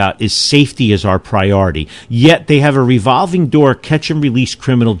talk about is safety as our priority. Yet they have a revolving door catch and release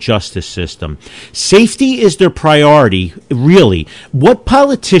criminal justice system. Safety is their priority, really. What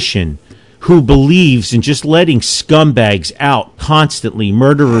politician who believes in just letting scumbags out constantly,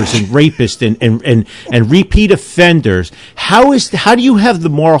 murderers and rapists and repeat offenders, how do you have the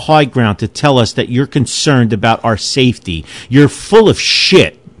moral high ground to tell us that you're concerned about our safety? You're full of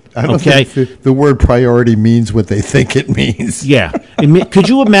shit. I don't think the word priority means what they think it means. Yeah. Could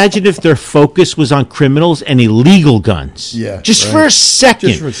you imagine if their focus was on criminals and illegal guns? Yeah. Just for a second.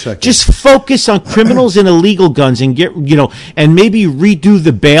 Just for a second. Just focus on criminals and illegal guns and and maybe redo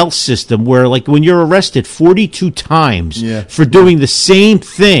the bail system where, like, when you're arrested 42 times for doing the same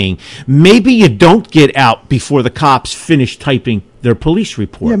thing, maybe you don't get out before the cops finish typing their police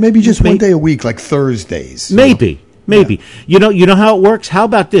report. Yeah, maybe just one day a week, like Thursdays. Maybe. You know how it works? How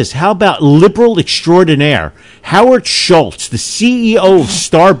about this? How about liberal extraordinaire Howard Schultz, the CEO of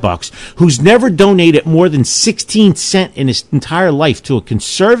Starbucks, who's never donated more than 16 cents in his entire life to a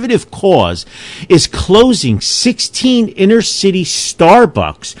conservative cause, is closing 16 inner city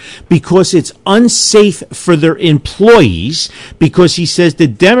Starbucks because it's unsafe for their employees, because he says the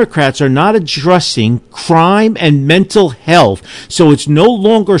Democrats are not addressing crime and mental health, so it's no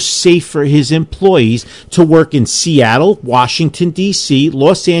longer safe for his employees to work in Seattle, Washington, D.C.,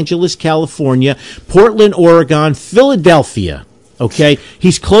 Los Angeles, California, Portland, Oregon, Philadelphia. Okay,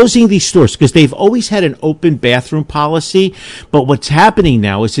 he's closing these stores because they've always had an open bathroom policy. But what's happening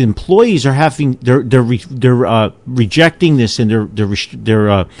now is employees are they're rejecting this, and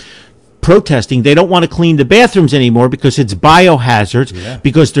they're protesting. They don't want to clean the bathrooms anymore because it's biohazards,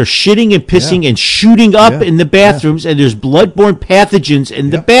 because they're shitting and pissing and shooting up in the bathrooms, and there's bloodborne pathogens in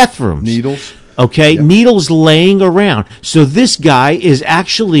the bathrooms. Needles. Okay, needles laying around. So this guy is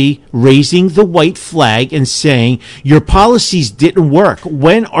actually raising the white flag and saying, your policies didn't work.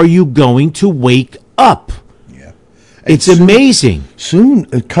 When are you going to wake up? Yeah. It's amazing. Soon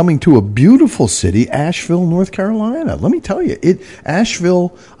coming to a beautiful city, Asheville, North Carolina. Let me tell you,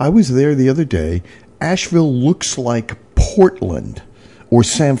 Asheville, I was there the other day. Asheville looks like Portland or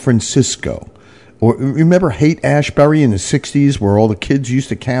San Francisco. Or remember Haight-Ashbury in the 60s where all the kids used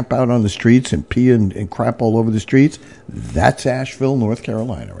to camp out on the streets and pee and crap all over the streets? That's Asheville, North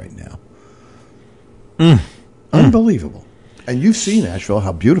Carolina right now. Unbelievable. And you've seen Asheville,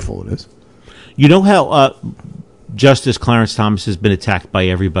 how beautiful it is. You know how Justice Clarence Thomas has been attacked by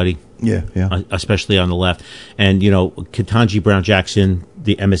everybody? Yeah. Especially on the left. And, Ketanji Brown Jackson,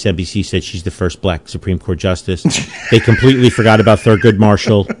 the MSNBC said she's the first black Supreme Court justice. They completely forgot about Thurgood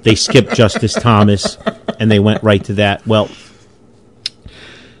Marshall. They skipped Justice Thomas, and they went right to that. Well,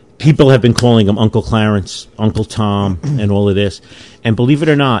 people have been calling him Uncle Clarence, Uncle Tom, and all of this. And believe it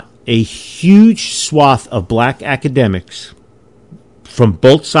or not, a huge swath of black academics from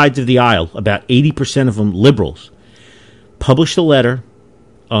both sides of the aisle, about 80% of them liberals, published a letter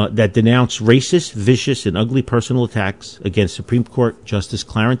that denounced racist, vicious, and ugly personal attacks against Supreme Court Justice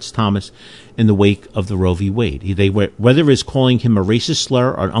Clarence Thomas in the wake of the Roe v. Wade. Whether it's calling him a racist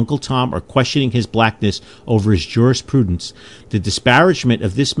slur or an Uncle Tom or questioning his blackness over his jurisprudence, the disparagement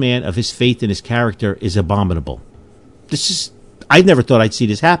of this man, of his faith and his character, is abominable. I never thought I'd see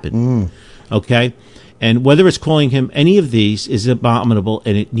this happen. Okay? And whether it's calling him any of these is abominable,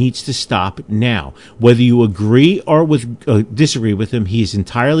 and it needs to stop now. Whether you agree or disagree with him, he is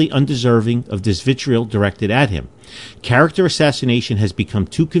entirely undeserving of this vitriol directed at him. Character assassination has become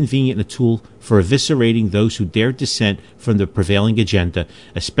too convenient a tool for eviscerating those who dare dissent from the prevailing agenda,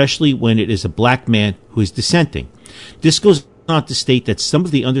 especially when it is a black man who is dissenting. This goes on to state that some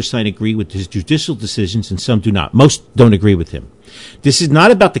of the undersigned agree with his judicial decisions and some do not. Most don't agree with him. This is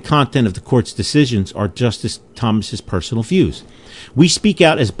not about the content of the court's decisions or Justice Thomas's personal views. We speak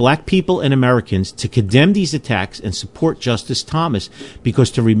out as black people and Americans to condemn these attacks and support Justice Thomas,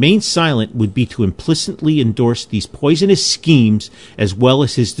 because to remain silent would be to implicitly endorse these poisonous schemes as well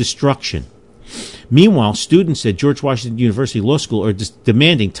as his destruction. Meanwhile, students at George Washington University Law School are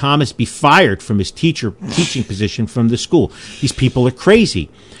demanding Thomas be fired from his teaching position from the school. These people are crazy.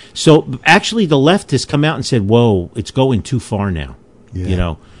 So actually the left has come out and said, whoa, it's going too far now.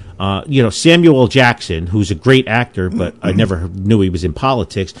 Yeah. Samuel L. Jackson, who's a great actor, but I never knew he was in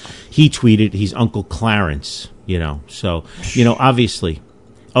politics, he tweeted he's Uncle Clarence, obviously.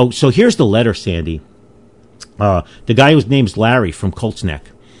 Oh, so here's the letter, Sandy. The guy whose name's Larry from Colts Neck.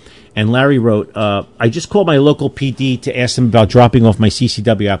 And Larry wrote, I just called my local PD to ask them about dropping off my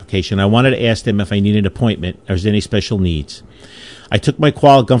CCW application. I wanted to ask them if I need an appointment or is there any special needs. I took my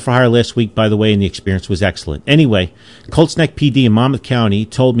qual at Gun for Hire last week, by the way, and the experience was excellent. Anyway, Colts Neck PD in Monmouth County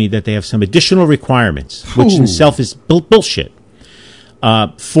told me that they have some additional requirements, which in itself is bullshit.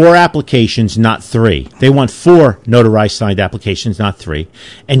 4 applications, not 3. They want 4 notarized signed applications, not 3.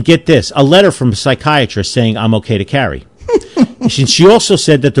 And get this, a letter from a psychiatrist saying I'm okay to carry. She also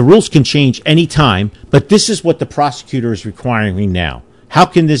said that the rules can change any time, but this is what the prosecutor is requiring me now. How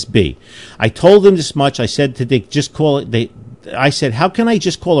can this be? I told them this much. I said to Dick, just call it. I said, how can I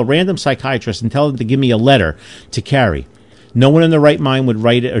just call a random psychiatrist and tell them to give me a letter to carry? No one in their right mind would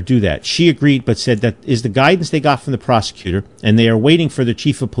write it or do that. She agreed, but said that is the guidance they got from the prosecutor, and they are waiting for the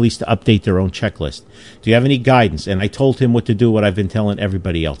chief of police to update their own checklist. Do you have any guidance? And I told him what to do, what I've been telling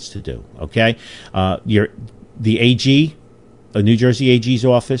everybody else to do. Okay? The AG, New Jersey AG's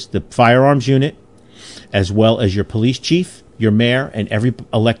office, the firearms unit, as well as your police chief, your mayor, and every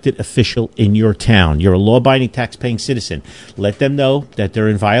elected official in your town. You're a law-abiding, tax-paying citizen. Let them know that they're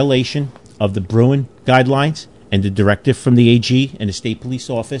in violation of the Bruin guidelines and the directive from the AG and the state police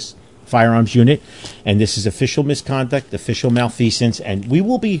office, firearms unit, and this is official misconduct, official malfeasance, and we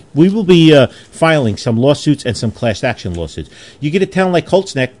will be filing some lawsuits and some class action lawsuits. You get a town like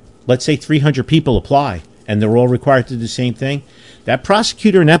Colts Neck, let's say 300 people apply, and they're all required to do the same thing. That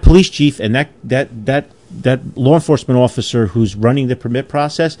prosecutor and that police chief and that law enforcement officer who's running the permit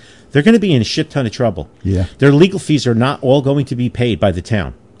process, they're going to be in a shit ton of trouble. Yeah, their legal fees are not all going to be paid by the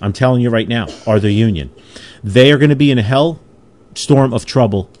town. I'm telling you right now, or the union. They are going to be in a hell storm of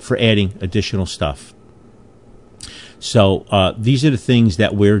trouble for adding additional stuff. So these are the things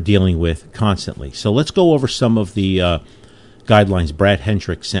that we're dealing with constantly. So let's go over some of the guidelines. Brad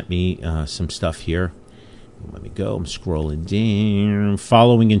Hendrick sent me some stuff here. Let me go. I'm scrolling down.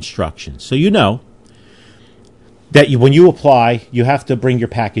 Following instructions. So you know that when you apply, you have to bring your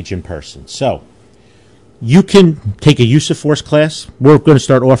package in person. So you can take a use of force class. We're going to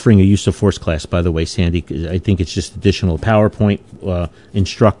start offering a use of force class, by the way, Sandy. I think it's just additional PowerPoint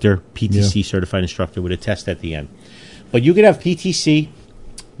instructor, PTC certified instructor with a test at the end. But you can have PTC.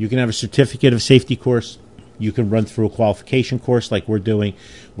 You can have a certificate of safety course. You can run through a qualification course like we're doing.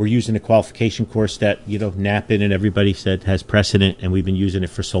 We're using a qualification course that, Knappen and everybody said has precedent, and we've been using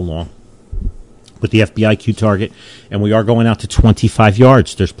it for so long with the FBI Q target, and we are going out to 25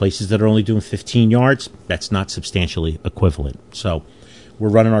 yards. There's places that are only doing 15 yards. That's not substantially equivalent. So we're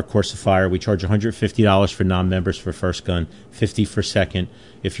running our course of fire. We charge $150 for non-members for first gun, $50 for second.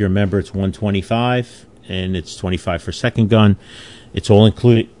 If you're a member, it's $125, and it's $25 for second gun. It's all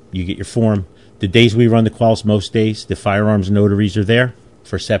included. You get your form. The days we run the quals, most days, the firearms notaries are there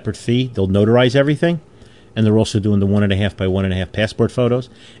for a separate fee. They'll notarize everything. And they're also doing the 1.5 by 1.5 passport photos.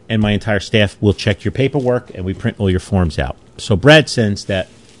 And my entire staff will check your paperwork, and we print all your forms out. So Brad sends that,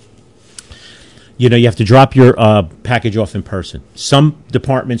 you have to drop your package off in person. Some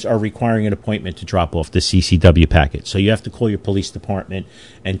departments are requiring an appointment to drop off the CCW packet. So you have to call your police department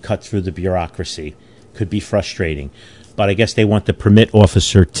and cut through the bureaucracy. Could be frustrating. But I guess they want the permit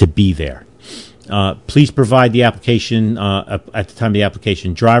officer to be there. Please provide the application, at the time of the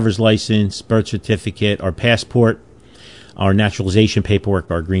application, driver's license, birth certificate, or passport, or naturalization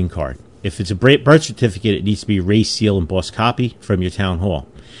paperwork, or green card. If it's a birth certificate, it needs to be raised, seal, embossed copy from your town hall.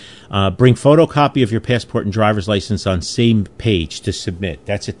 Bring photocopy of your passport and driver's license on same page to submit.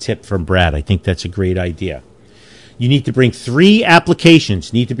 That's a tip from Brad. I think that's a great idea. You need to bring 3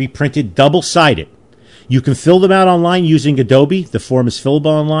 applications, need to be printed double-sided. You can fill them out online using Adobe. The form is fillable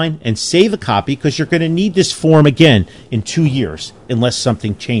online, and save a copy because you're going to need this form again in 2 years unless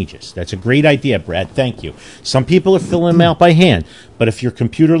something changes. That's a great idea, Brad. Thank you. Some people are filling them out by hand, but if you're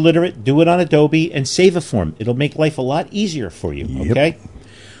computer literate, do it on Adobe and save a form. It'll make life a lot easier for you, okay?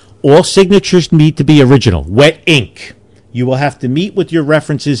 All signatures need to be original, wet ink. You will have to meet with your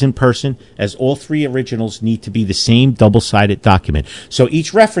references in person, as all 3 originals need to be the same double-sided document. So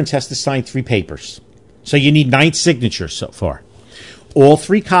each reference has to sign 3 papers. So you need 9 signatures so far. All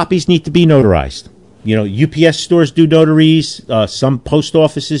 3 copies need to be notarized. You know, UPS stores do notaries. Some post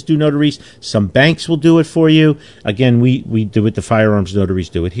offices do notaries. Some banks will do it for you. Again, we do it. The firearms notaries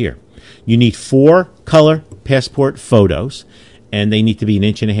do it here. You need 4 color passport photos, and they need to be 1.5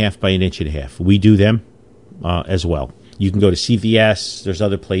 inches by 1.5 inches. We do them as well. You can go to CVS. There's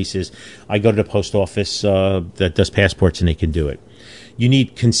other places. I go to the post office that does passports, and they can do it. You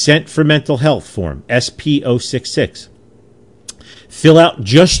need consent for mental health form, SP066. Fill out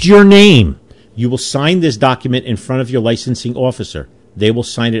just your name. You will sign this document in front of your licensing officer. They will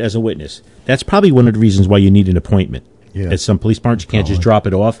sign it as a witness. That's probably one of the reasons why you need an appointment. Yeah. At some police departments, you can't just drop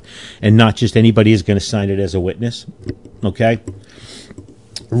it off, and not just anybody is going to sign it as a witness. Okay?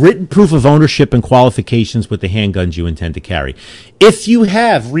 Written proof of ownership and qualifications with the handguns you intend to carry. If you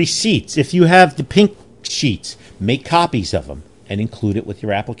have receipts, if you have the pink sheets, make copies of them and include it with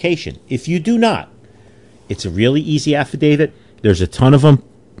your application. If you do not, it's a really easy affidavit. There's a ton of them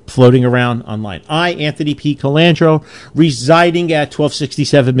floating around online. I, Anthony P. Colandro, residing at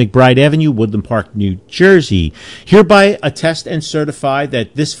 1267 McBride Avenue, Woodland Park, New Jersey, hereby attest and certify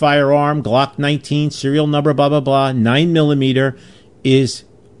that this firearm, Glock 19, serial number, blah, blah, blah, 9mm, is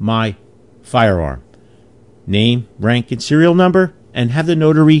my firearm. Name, rank, and serial number, and have the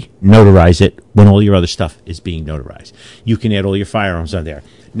notary notarize it when all your other stuff is being notarized. You can add all your firearms on there.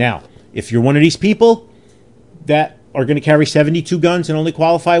 Now, if you're one of these people that are going to carry 72 guns and only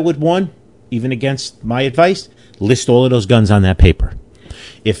qualify with 1, even against my advice, list all of those guns on that paper.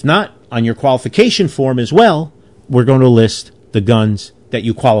 If not, on your qualification form as well, we're going to list the guns that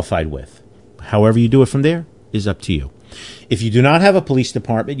you qualified with. However you do it from there is up to you. If you do not have a police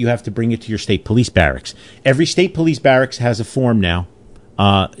department, you have to bring it to your state police barracks. Every state police barracks has a form now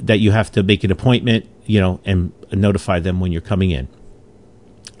that you have to make an appointment, and notify them when you're coming in.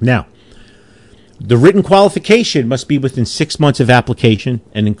 Now, the written qualification must be within 6 months of application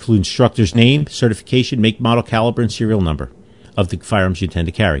and include instructor's name, certification, make, model, caliber, and serial number of the firearms you intend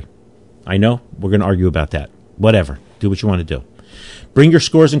to carry. I know we're going to argue about that. Whatever. Do what you want to do. Bring your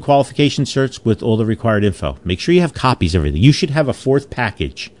scores and qualification certs with all the required info. Make sure you have copies of everything. You should have a 4th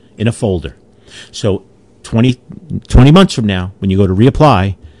package in a folder. So 20 months from now, when you go to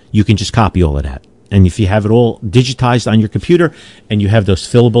reapply, you can just copy all of that. And if you have it all digitized on your computer and you have those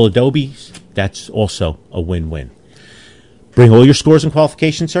fillable Adobes, that's also a win-win. Bring all your scores and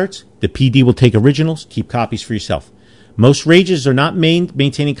qualification certs. The PD will take originals. Keep copies for yourself. Most rages are not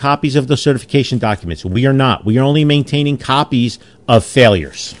maintaining copies of the certification documents. We are not. We are only maintaining copies of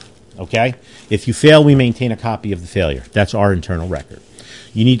failures. Okay? If you fail, we maintain a copy of the failure. That's our internal record.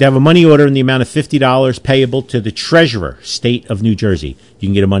 You need to have a money order in the amount of $50 payable to the Treasurer, State of New Jersey. You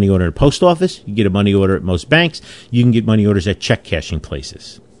can get a money order at a post office. You can get a money order at most banks. You can get money orders at check cashing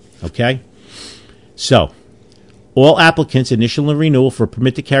places. Okay? So, all applicants' initial and renewal for a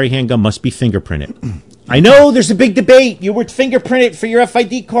permit to carry handgun must be fingerprinted. I know there's a big debate. You were fingerprinted for your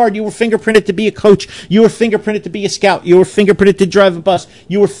FID card. You were fingerprinted to be a coach. You were fingerprinted to be a scout. You were fingerprinted to drive a bus.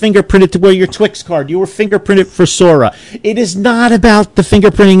 You were fingerprinted to wear your Twix card. You were fingerprinted for Sora. It is not about the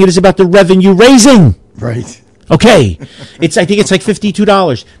fingerprinting. It is about the revenue raising. Right. Okay. I think it's like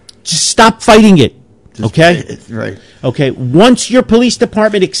 $52. Just stop fighting it. Okay? Right. Okay. Once your police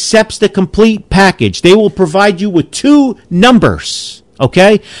department accepts the complete package, they will provide you with 2 numbers.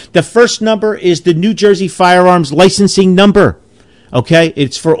 Okay? The first number is the New Jersey Firearms Licensing Number. Okay?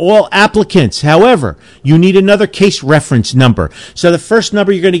 It's for all applicants. However, you need another case reference number. So the first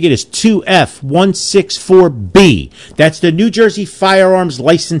number you're going to get is 2F164B. That's the New Jersey Firearms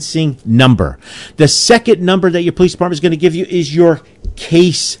Licensing Number. The second number that your police department is going to give you is your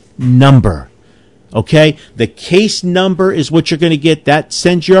case number. Okay? The case number is what you're going to get. That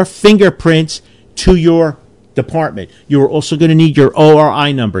sends your fingerprints to your department. You're also going to need your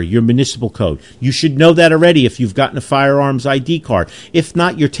ORI number, your municipal code. You should know that already if you've gotten a firearms ID card. If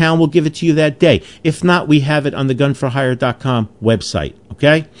not, your town will give it to you that day. If not, we have it on the gunforhire.com website.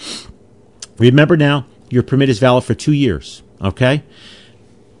 Okay? Remember now, your permit is valid for 2 years. Okay?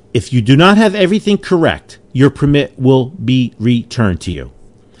 If you do not have everything correct, your permit will be returned to you.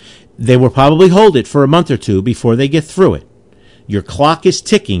 They will probably hold it for a month or 2 before they get through it. Your clock is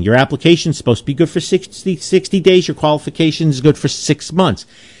ticking. Your application is supposed to be good for 60 days. Your qualification is good for 6 months.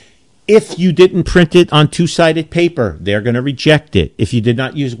 If you didn't print it on two-sided paper, they're going to reject it. If you did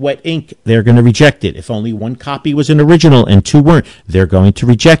not use wet ink, they're going to reject it. If only one copy was an original and two weren't, they're going to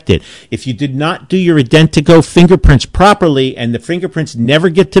reject it. If you did not do your Identigo fingerprints properly and the fingerprints never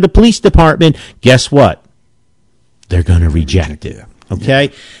get to the police department, guess what? They're going to reject it.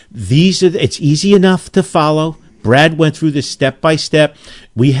 Okay? It's easy enough to follow. Brad went through this step by step.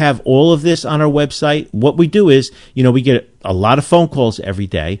 We have all of this on our website. What we do is, we get a lot of phone calls every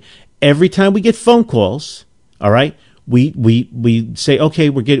day. Every time we get phone calls, all right, we say,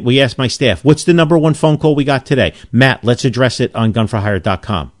 okay, we ask my staff, what's the number one phone call we got today? Matt, let's address it on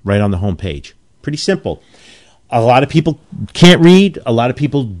gunforhire.com, right on the homepage. Pretty simple. A lot of people can't read. A lot of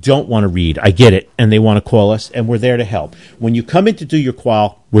people don't want to read. I get it. And they want to call us, and we're there to help. When you come in to do your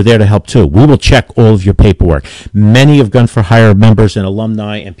qual, we're there to help too. We will check all of your paperwork. Many of Gun for Hire members and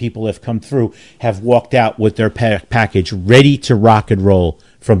alumni and people who have come through have walked out with their package ready to rock and roll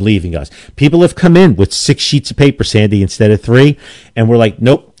from leaving us. People have come in with 6 sheets of paper, Sandy, instead of 3, and we're like,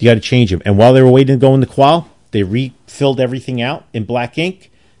 nope, you got to change them. And while they were waiting to go in the qual, they refilled everything out in black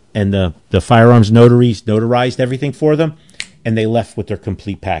ink, and the firearms notaries notarized everything for them, and they left with their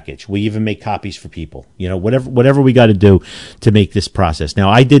complete package. We even make copies for people. Whatever we got to do to make this process.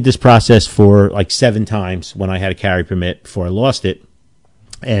 Now, I did this process for like 7 times when I had a carry permit before I lost it,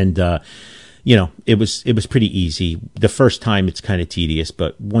 and it was pretty easy. The first time it's kind of tedious,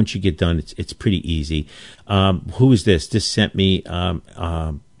 but once you get done, it's pretty easy. Who is this? This sent me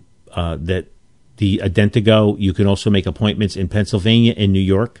that the Identigo, you can also make appointments in Pennsylvania and New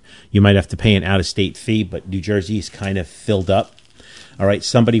York. You might have to pay an out-of-state fee, but New Jersey is kind of filled up. All right,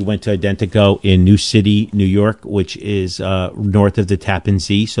 somebody went to Identigo in New City, New York, which is north of the Tappan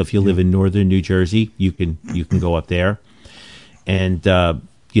Zee. So if you live in northern New Jersey, you can go up there. And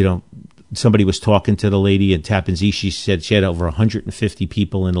somebody was talking to the lady at Tappan Zee. She said she had over 150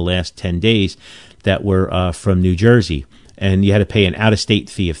 people in the last 10 days that were from New Jersey. And you had to pay an out-of-state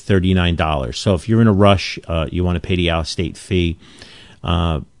fee of $39. So if you're in a rush, you want to pay the out-of-state fee,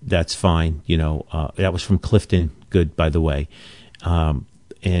 that's fine. That was from Clifton Good, by the way. And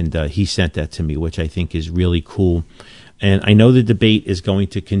he sent that to me, which I think is really cool. And I know the debate is going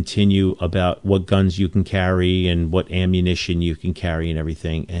to continue about what guns you can carry and what ammunition you can carry and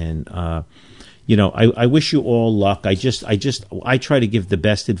everything. And, I wish you all luck. I try to give the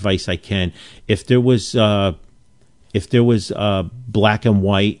best advice I can. If there was black and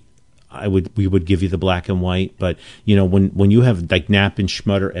white, we would give you the black and white. But when you have like Knapp and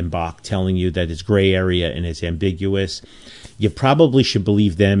Schmutter and Bach telling you that it's gray area and it's ambiguous, you probably should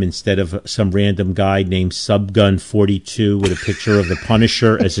believe them instead of some random guy named Subgun42 with a picture of the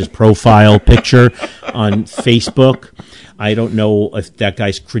Punisher as his profile picture on Facebook. I don't know if that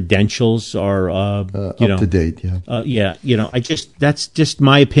guy's credentials are up to date. That's just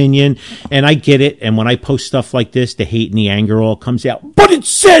my opinion, and I get it. And when I post stuff like this, the hate and the anger all comes out. But it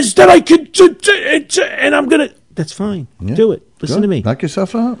says that I could, and I'm gonna. That's fine. Yeah. Do it. Listen to me. Knock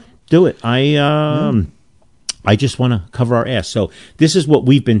yourself out. Do it. I just want to cover our ass. So this is what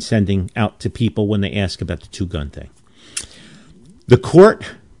we've been sending out to people when they ask about the 2-gun thing. The court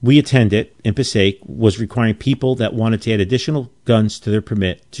we attended in Passaic was requiring people that wanted to add additional guns to their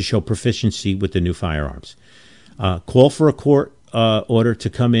permit to show proficiency with the new firearms. Call for a court order to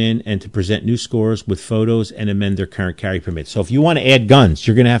come in and to present new scores with photos and amend their current carry permit. So if you want to add guns,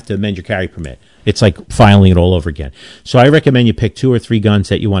 you're going to have to amend your carry permit. It's like filing it all over again. So I recommend you pick 2 or 3 guns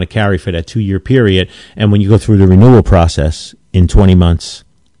that you want to carry for that 2-year period. And when you go through the renewal process in 20 months,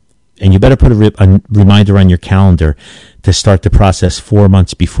 and you better put a reminder on your calendar to start the process 4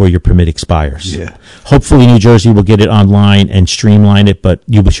 months before your permit expires. Yeah. Hopefully New Jersey will get it online and streamline it, but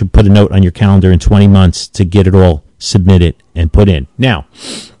you should put a note on your calendar in 20 months to get it all submitted and put in. Now,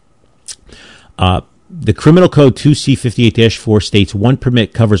 the Criminal Code 2C58-4 states 1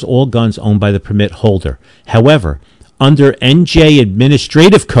 permit covers all guns owned by the permit holder. However, under NJ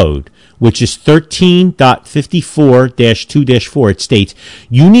Administrative Code, which is 13.54-2-4, it states,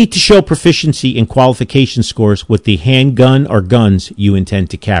 you need to show proficiency in qualification scores with the handgun or guns you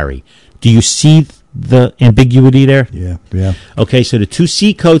intend to carry. Do you see the ambiguity there? Yeah. Okay, so the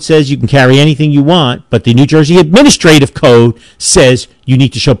 2C code says you can carry anything you want, but the New Jersey Administrative Code says you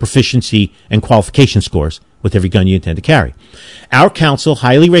need to show proficiency and qualification scores with every gun you intend to carry. Our counsel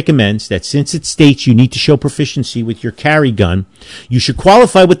highly recommends that since it states you need to show proficiency with your carry gun, you should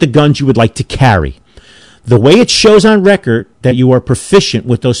qualify with the guns you would like to carry. the way it shows on record that you are proficient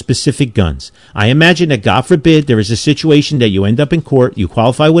with those specific guns. I imagine that, God forbid, there is a situation that you end up in court, you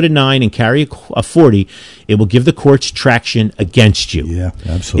qualify with a 9 and carry a 40, it will give the courts traction against you. Yeah,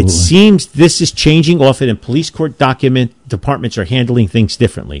 absolutely. It seems this is changing often, and police court departments are handling things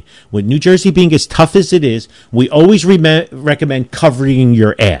differently. With New Jersey being as tough as it is, we always recommend covering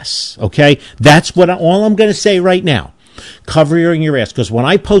your ass, okay? That's all I'm going to say right now. Covering your ass, because when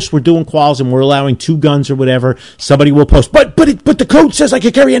I post we're doing quals and we're allowing 2 guns or whatever, somebody will post, but the code says I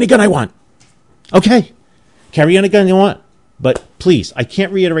can carry any gun I want. Okay, carry any gun you want, but please, I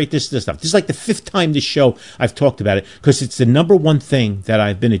can't reiterate this stuff. This is like the 5th time this show I've talked about it, because it's the number 1 thing that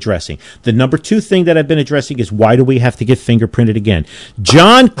I've been addressing. The number 2 thing that I've been addressing is, why do we have to get fingerprinted again?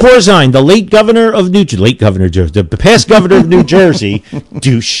 John Corzine, the late governor of New Jersey, the past governor of New Jersey,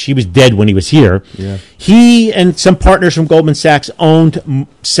 douche, he was dead when he was here. Yeah. He and some partners from Goldman Sachs owned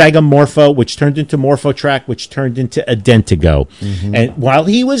Saga Morpho, which turned into MorphoTrack, which turned into Identigo. Mm-hmm. And while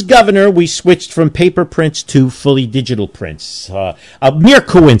he was governor, we switched from paper prints to fully digital prints. A mere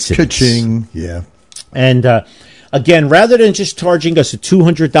coincidence. Ka-ching. Yeah. And again, rather than just charging us a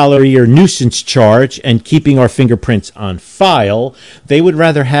 $200 a year nuisance charge and keeping our fingerprints on file, they would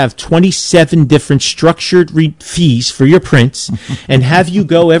rather have 27 different structured fees for your prints and have you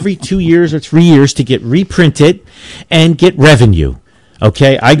go every 2 years or 3 years to get reprinted and get revenue.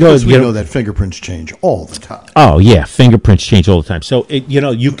 Okay, because we know that fingerprints change all the time. Oh yeah, fingerprints change all the time. So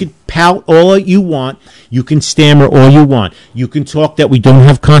you can pout all you want, you can stammer all you want, you can talk that we don't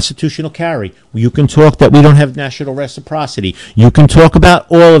have constitutional carry, you can talk that we don't have national reciprocity, you can talk about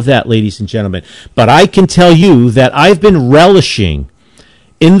all of that, ladies and gentlemen. But I can tell you that I've been relishing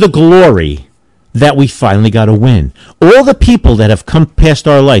in the glory that we finally got a win. All the people that have come past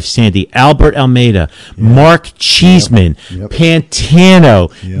our life, Sandy, Albert Almeida, Mark Cheeseman,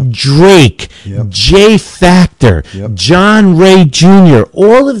 Pantano, Drake, Jay Factor, John Ray Jr.,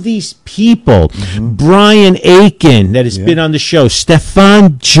 all of these people, Brian Aiken, that has been on the show,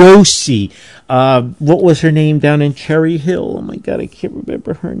 Stefan Josie, what was her name down in Cherry Hill? Oh my God, I can't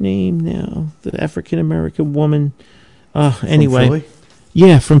remember her name now. The African-American woman. Anyway. From Philly?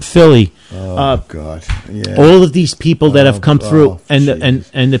 Yeah, from Philly. Oh God! Yeah. All of these people that have come through, and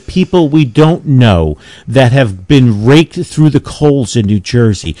the people we don't know that have been raked through the coals in New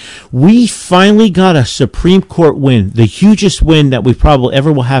Jersey. We finally got a Supreme Court win, the hugest win that we probably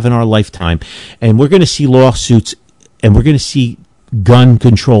ever will have in our lifetime, and we're going to see lawsuits, and we're going to see gun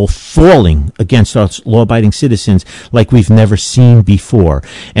control falling against our law-abiding citizens like we've never seen before.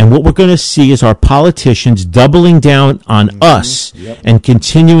 And what we're going to see is our politicians doubling down on us and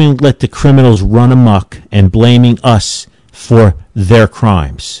continuing to let the criminals run amok and blaming us for their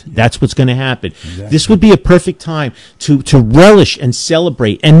crimes. That's what's going to happen. Exactly. This would be a perfect time to relish and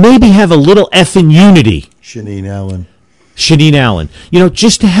celebrate and maybe have a little effing unity. Shanine Allen.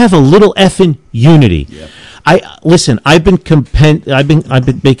 Just to have a little effing unity. Yep. I've been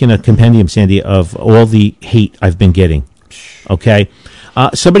making a compendium, Sandy, of all the hate I've been getting. Okay,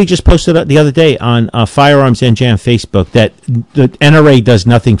 somebody just posted the other day on Firearms NJ on Facebook that the NRA does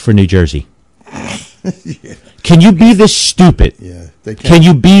nothing for New Jersey. Can you be this stupid? Yeah, they can. Can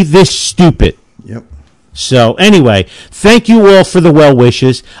you be this stupid? Yep. So anyway, thank you all for the well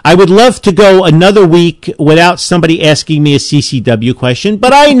wishes. I would love to go another week without somebody asking me a CCW question,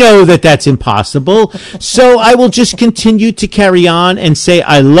 but I know that that's impossible. So I will just continue to carry on and say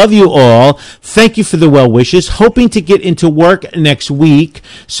I love you all. Thank you for the well wishes. Hoping to get into work next week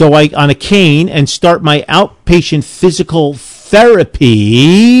so I on a cane and start my outpatient physical therapy.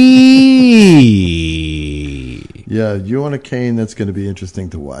 Yeah, you on a cane, that's going to be interesting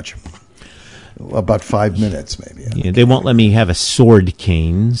to watch. About 5 minutes, maybe. Yeah, they won't let me have a sword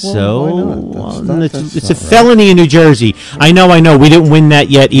cane, it's a right. felony in New Jersey. I know. We didn't win that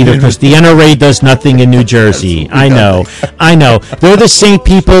yet either because the NRA does nothing in New Jersey. I know. They're the same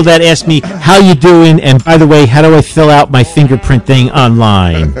people that ask me, how you doing? And by the way, how do I fill out my fingerprint thing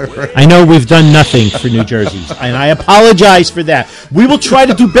online? I know we've done nothing for New Jersey, and I apologize for that. We will try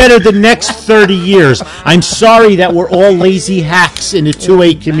to do better the next 30 years. I'm sorry that we're all lazy hacks in the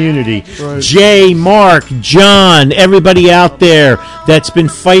 2A community. Right. Jay, Mark, John, everybody out there that's been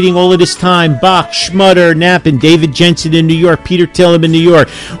fighting all of this time, Bach, Schmutter, Knappen, David Jensen in New York, Peter Tillum in New York.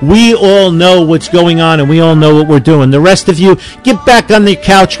 We all know what's going on, and we all know what we're doing. The rest of you, get back on the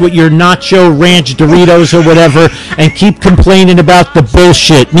couch with your Nacho Ranch Doritos or whatever and keep complaining about the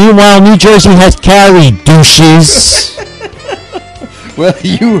bullshit. Meanwhile, New Jersey has carry, douches. Well,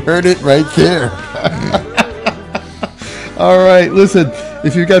 you heard it right there. All right, listen.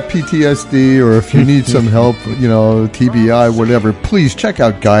 if you've got PTSD or if you need some help, TBI, whatever, please check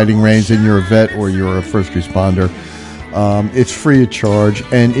out Guiding Reins and you're a vet or you're a first responder. It's free of charge.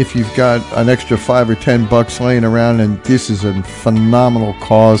 And if you've got an extra $5 or $10 laying around, and this is a phenomenal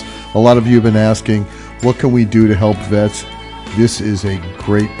cause, a lot of you have been asking, what can we do to help vets? This is a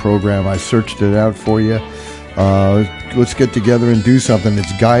great program. I searched it out for you. Let's get together and do something.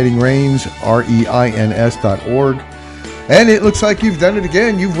 It's Guiding Reins, REINS.org. And it looks like you've done it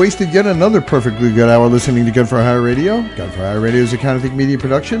again. You've wasted yet another perfectly good hour listening to Gun for Hire Radio. Gun for Hire Radio is a Counterfeit Media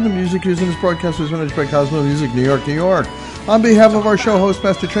production. The music used in this broadcast was managed by Cosmo Music, New York, New York. On behalf of our show host,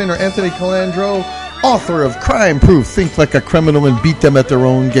 Master Trainer Anthony Calandro, author of Crime Proof, Think Like a Criminal and Beat Them at Their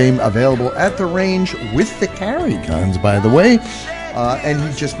Own Game, available at the range with the carry guns, by the way. And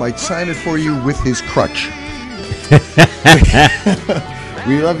he just might sign it for you with his crutch.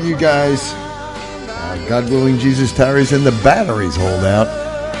 We love you guys. God willing, Jesus tarries and the batteries hold out.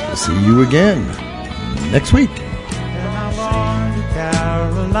 We'll see you again next week. And I'm on to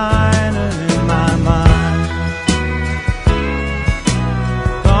Carolina.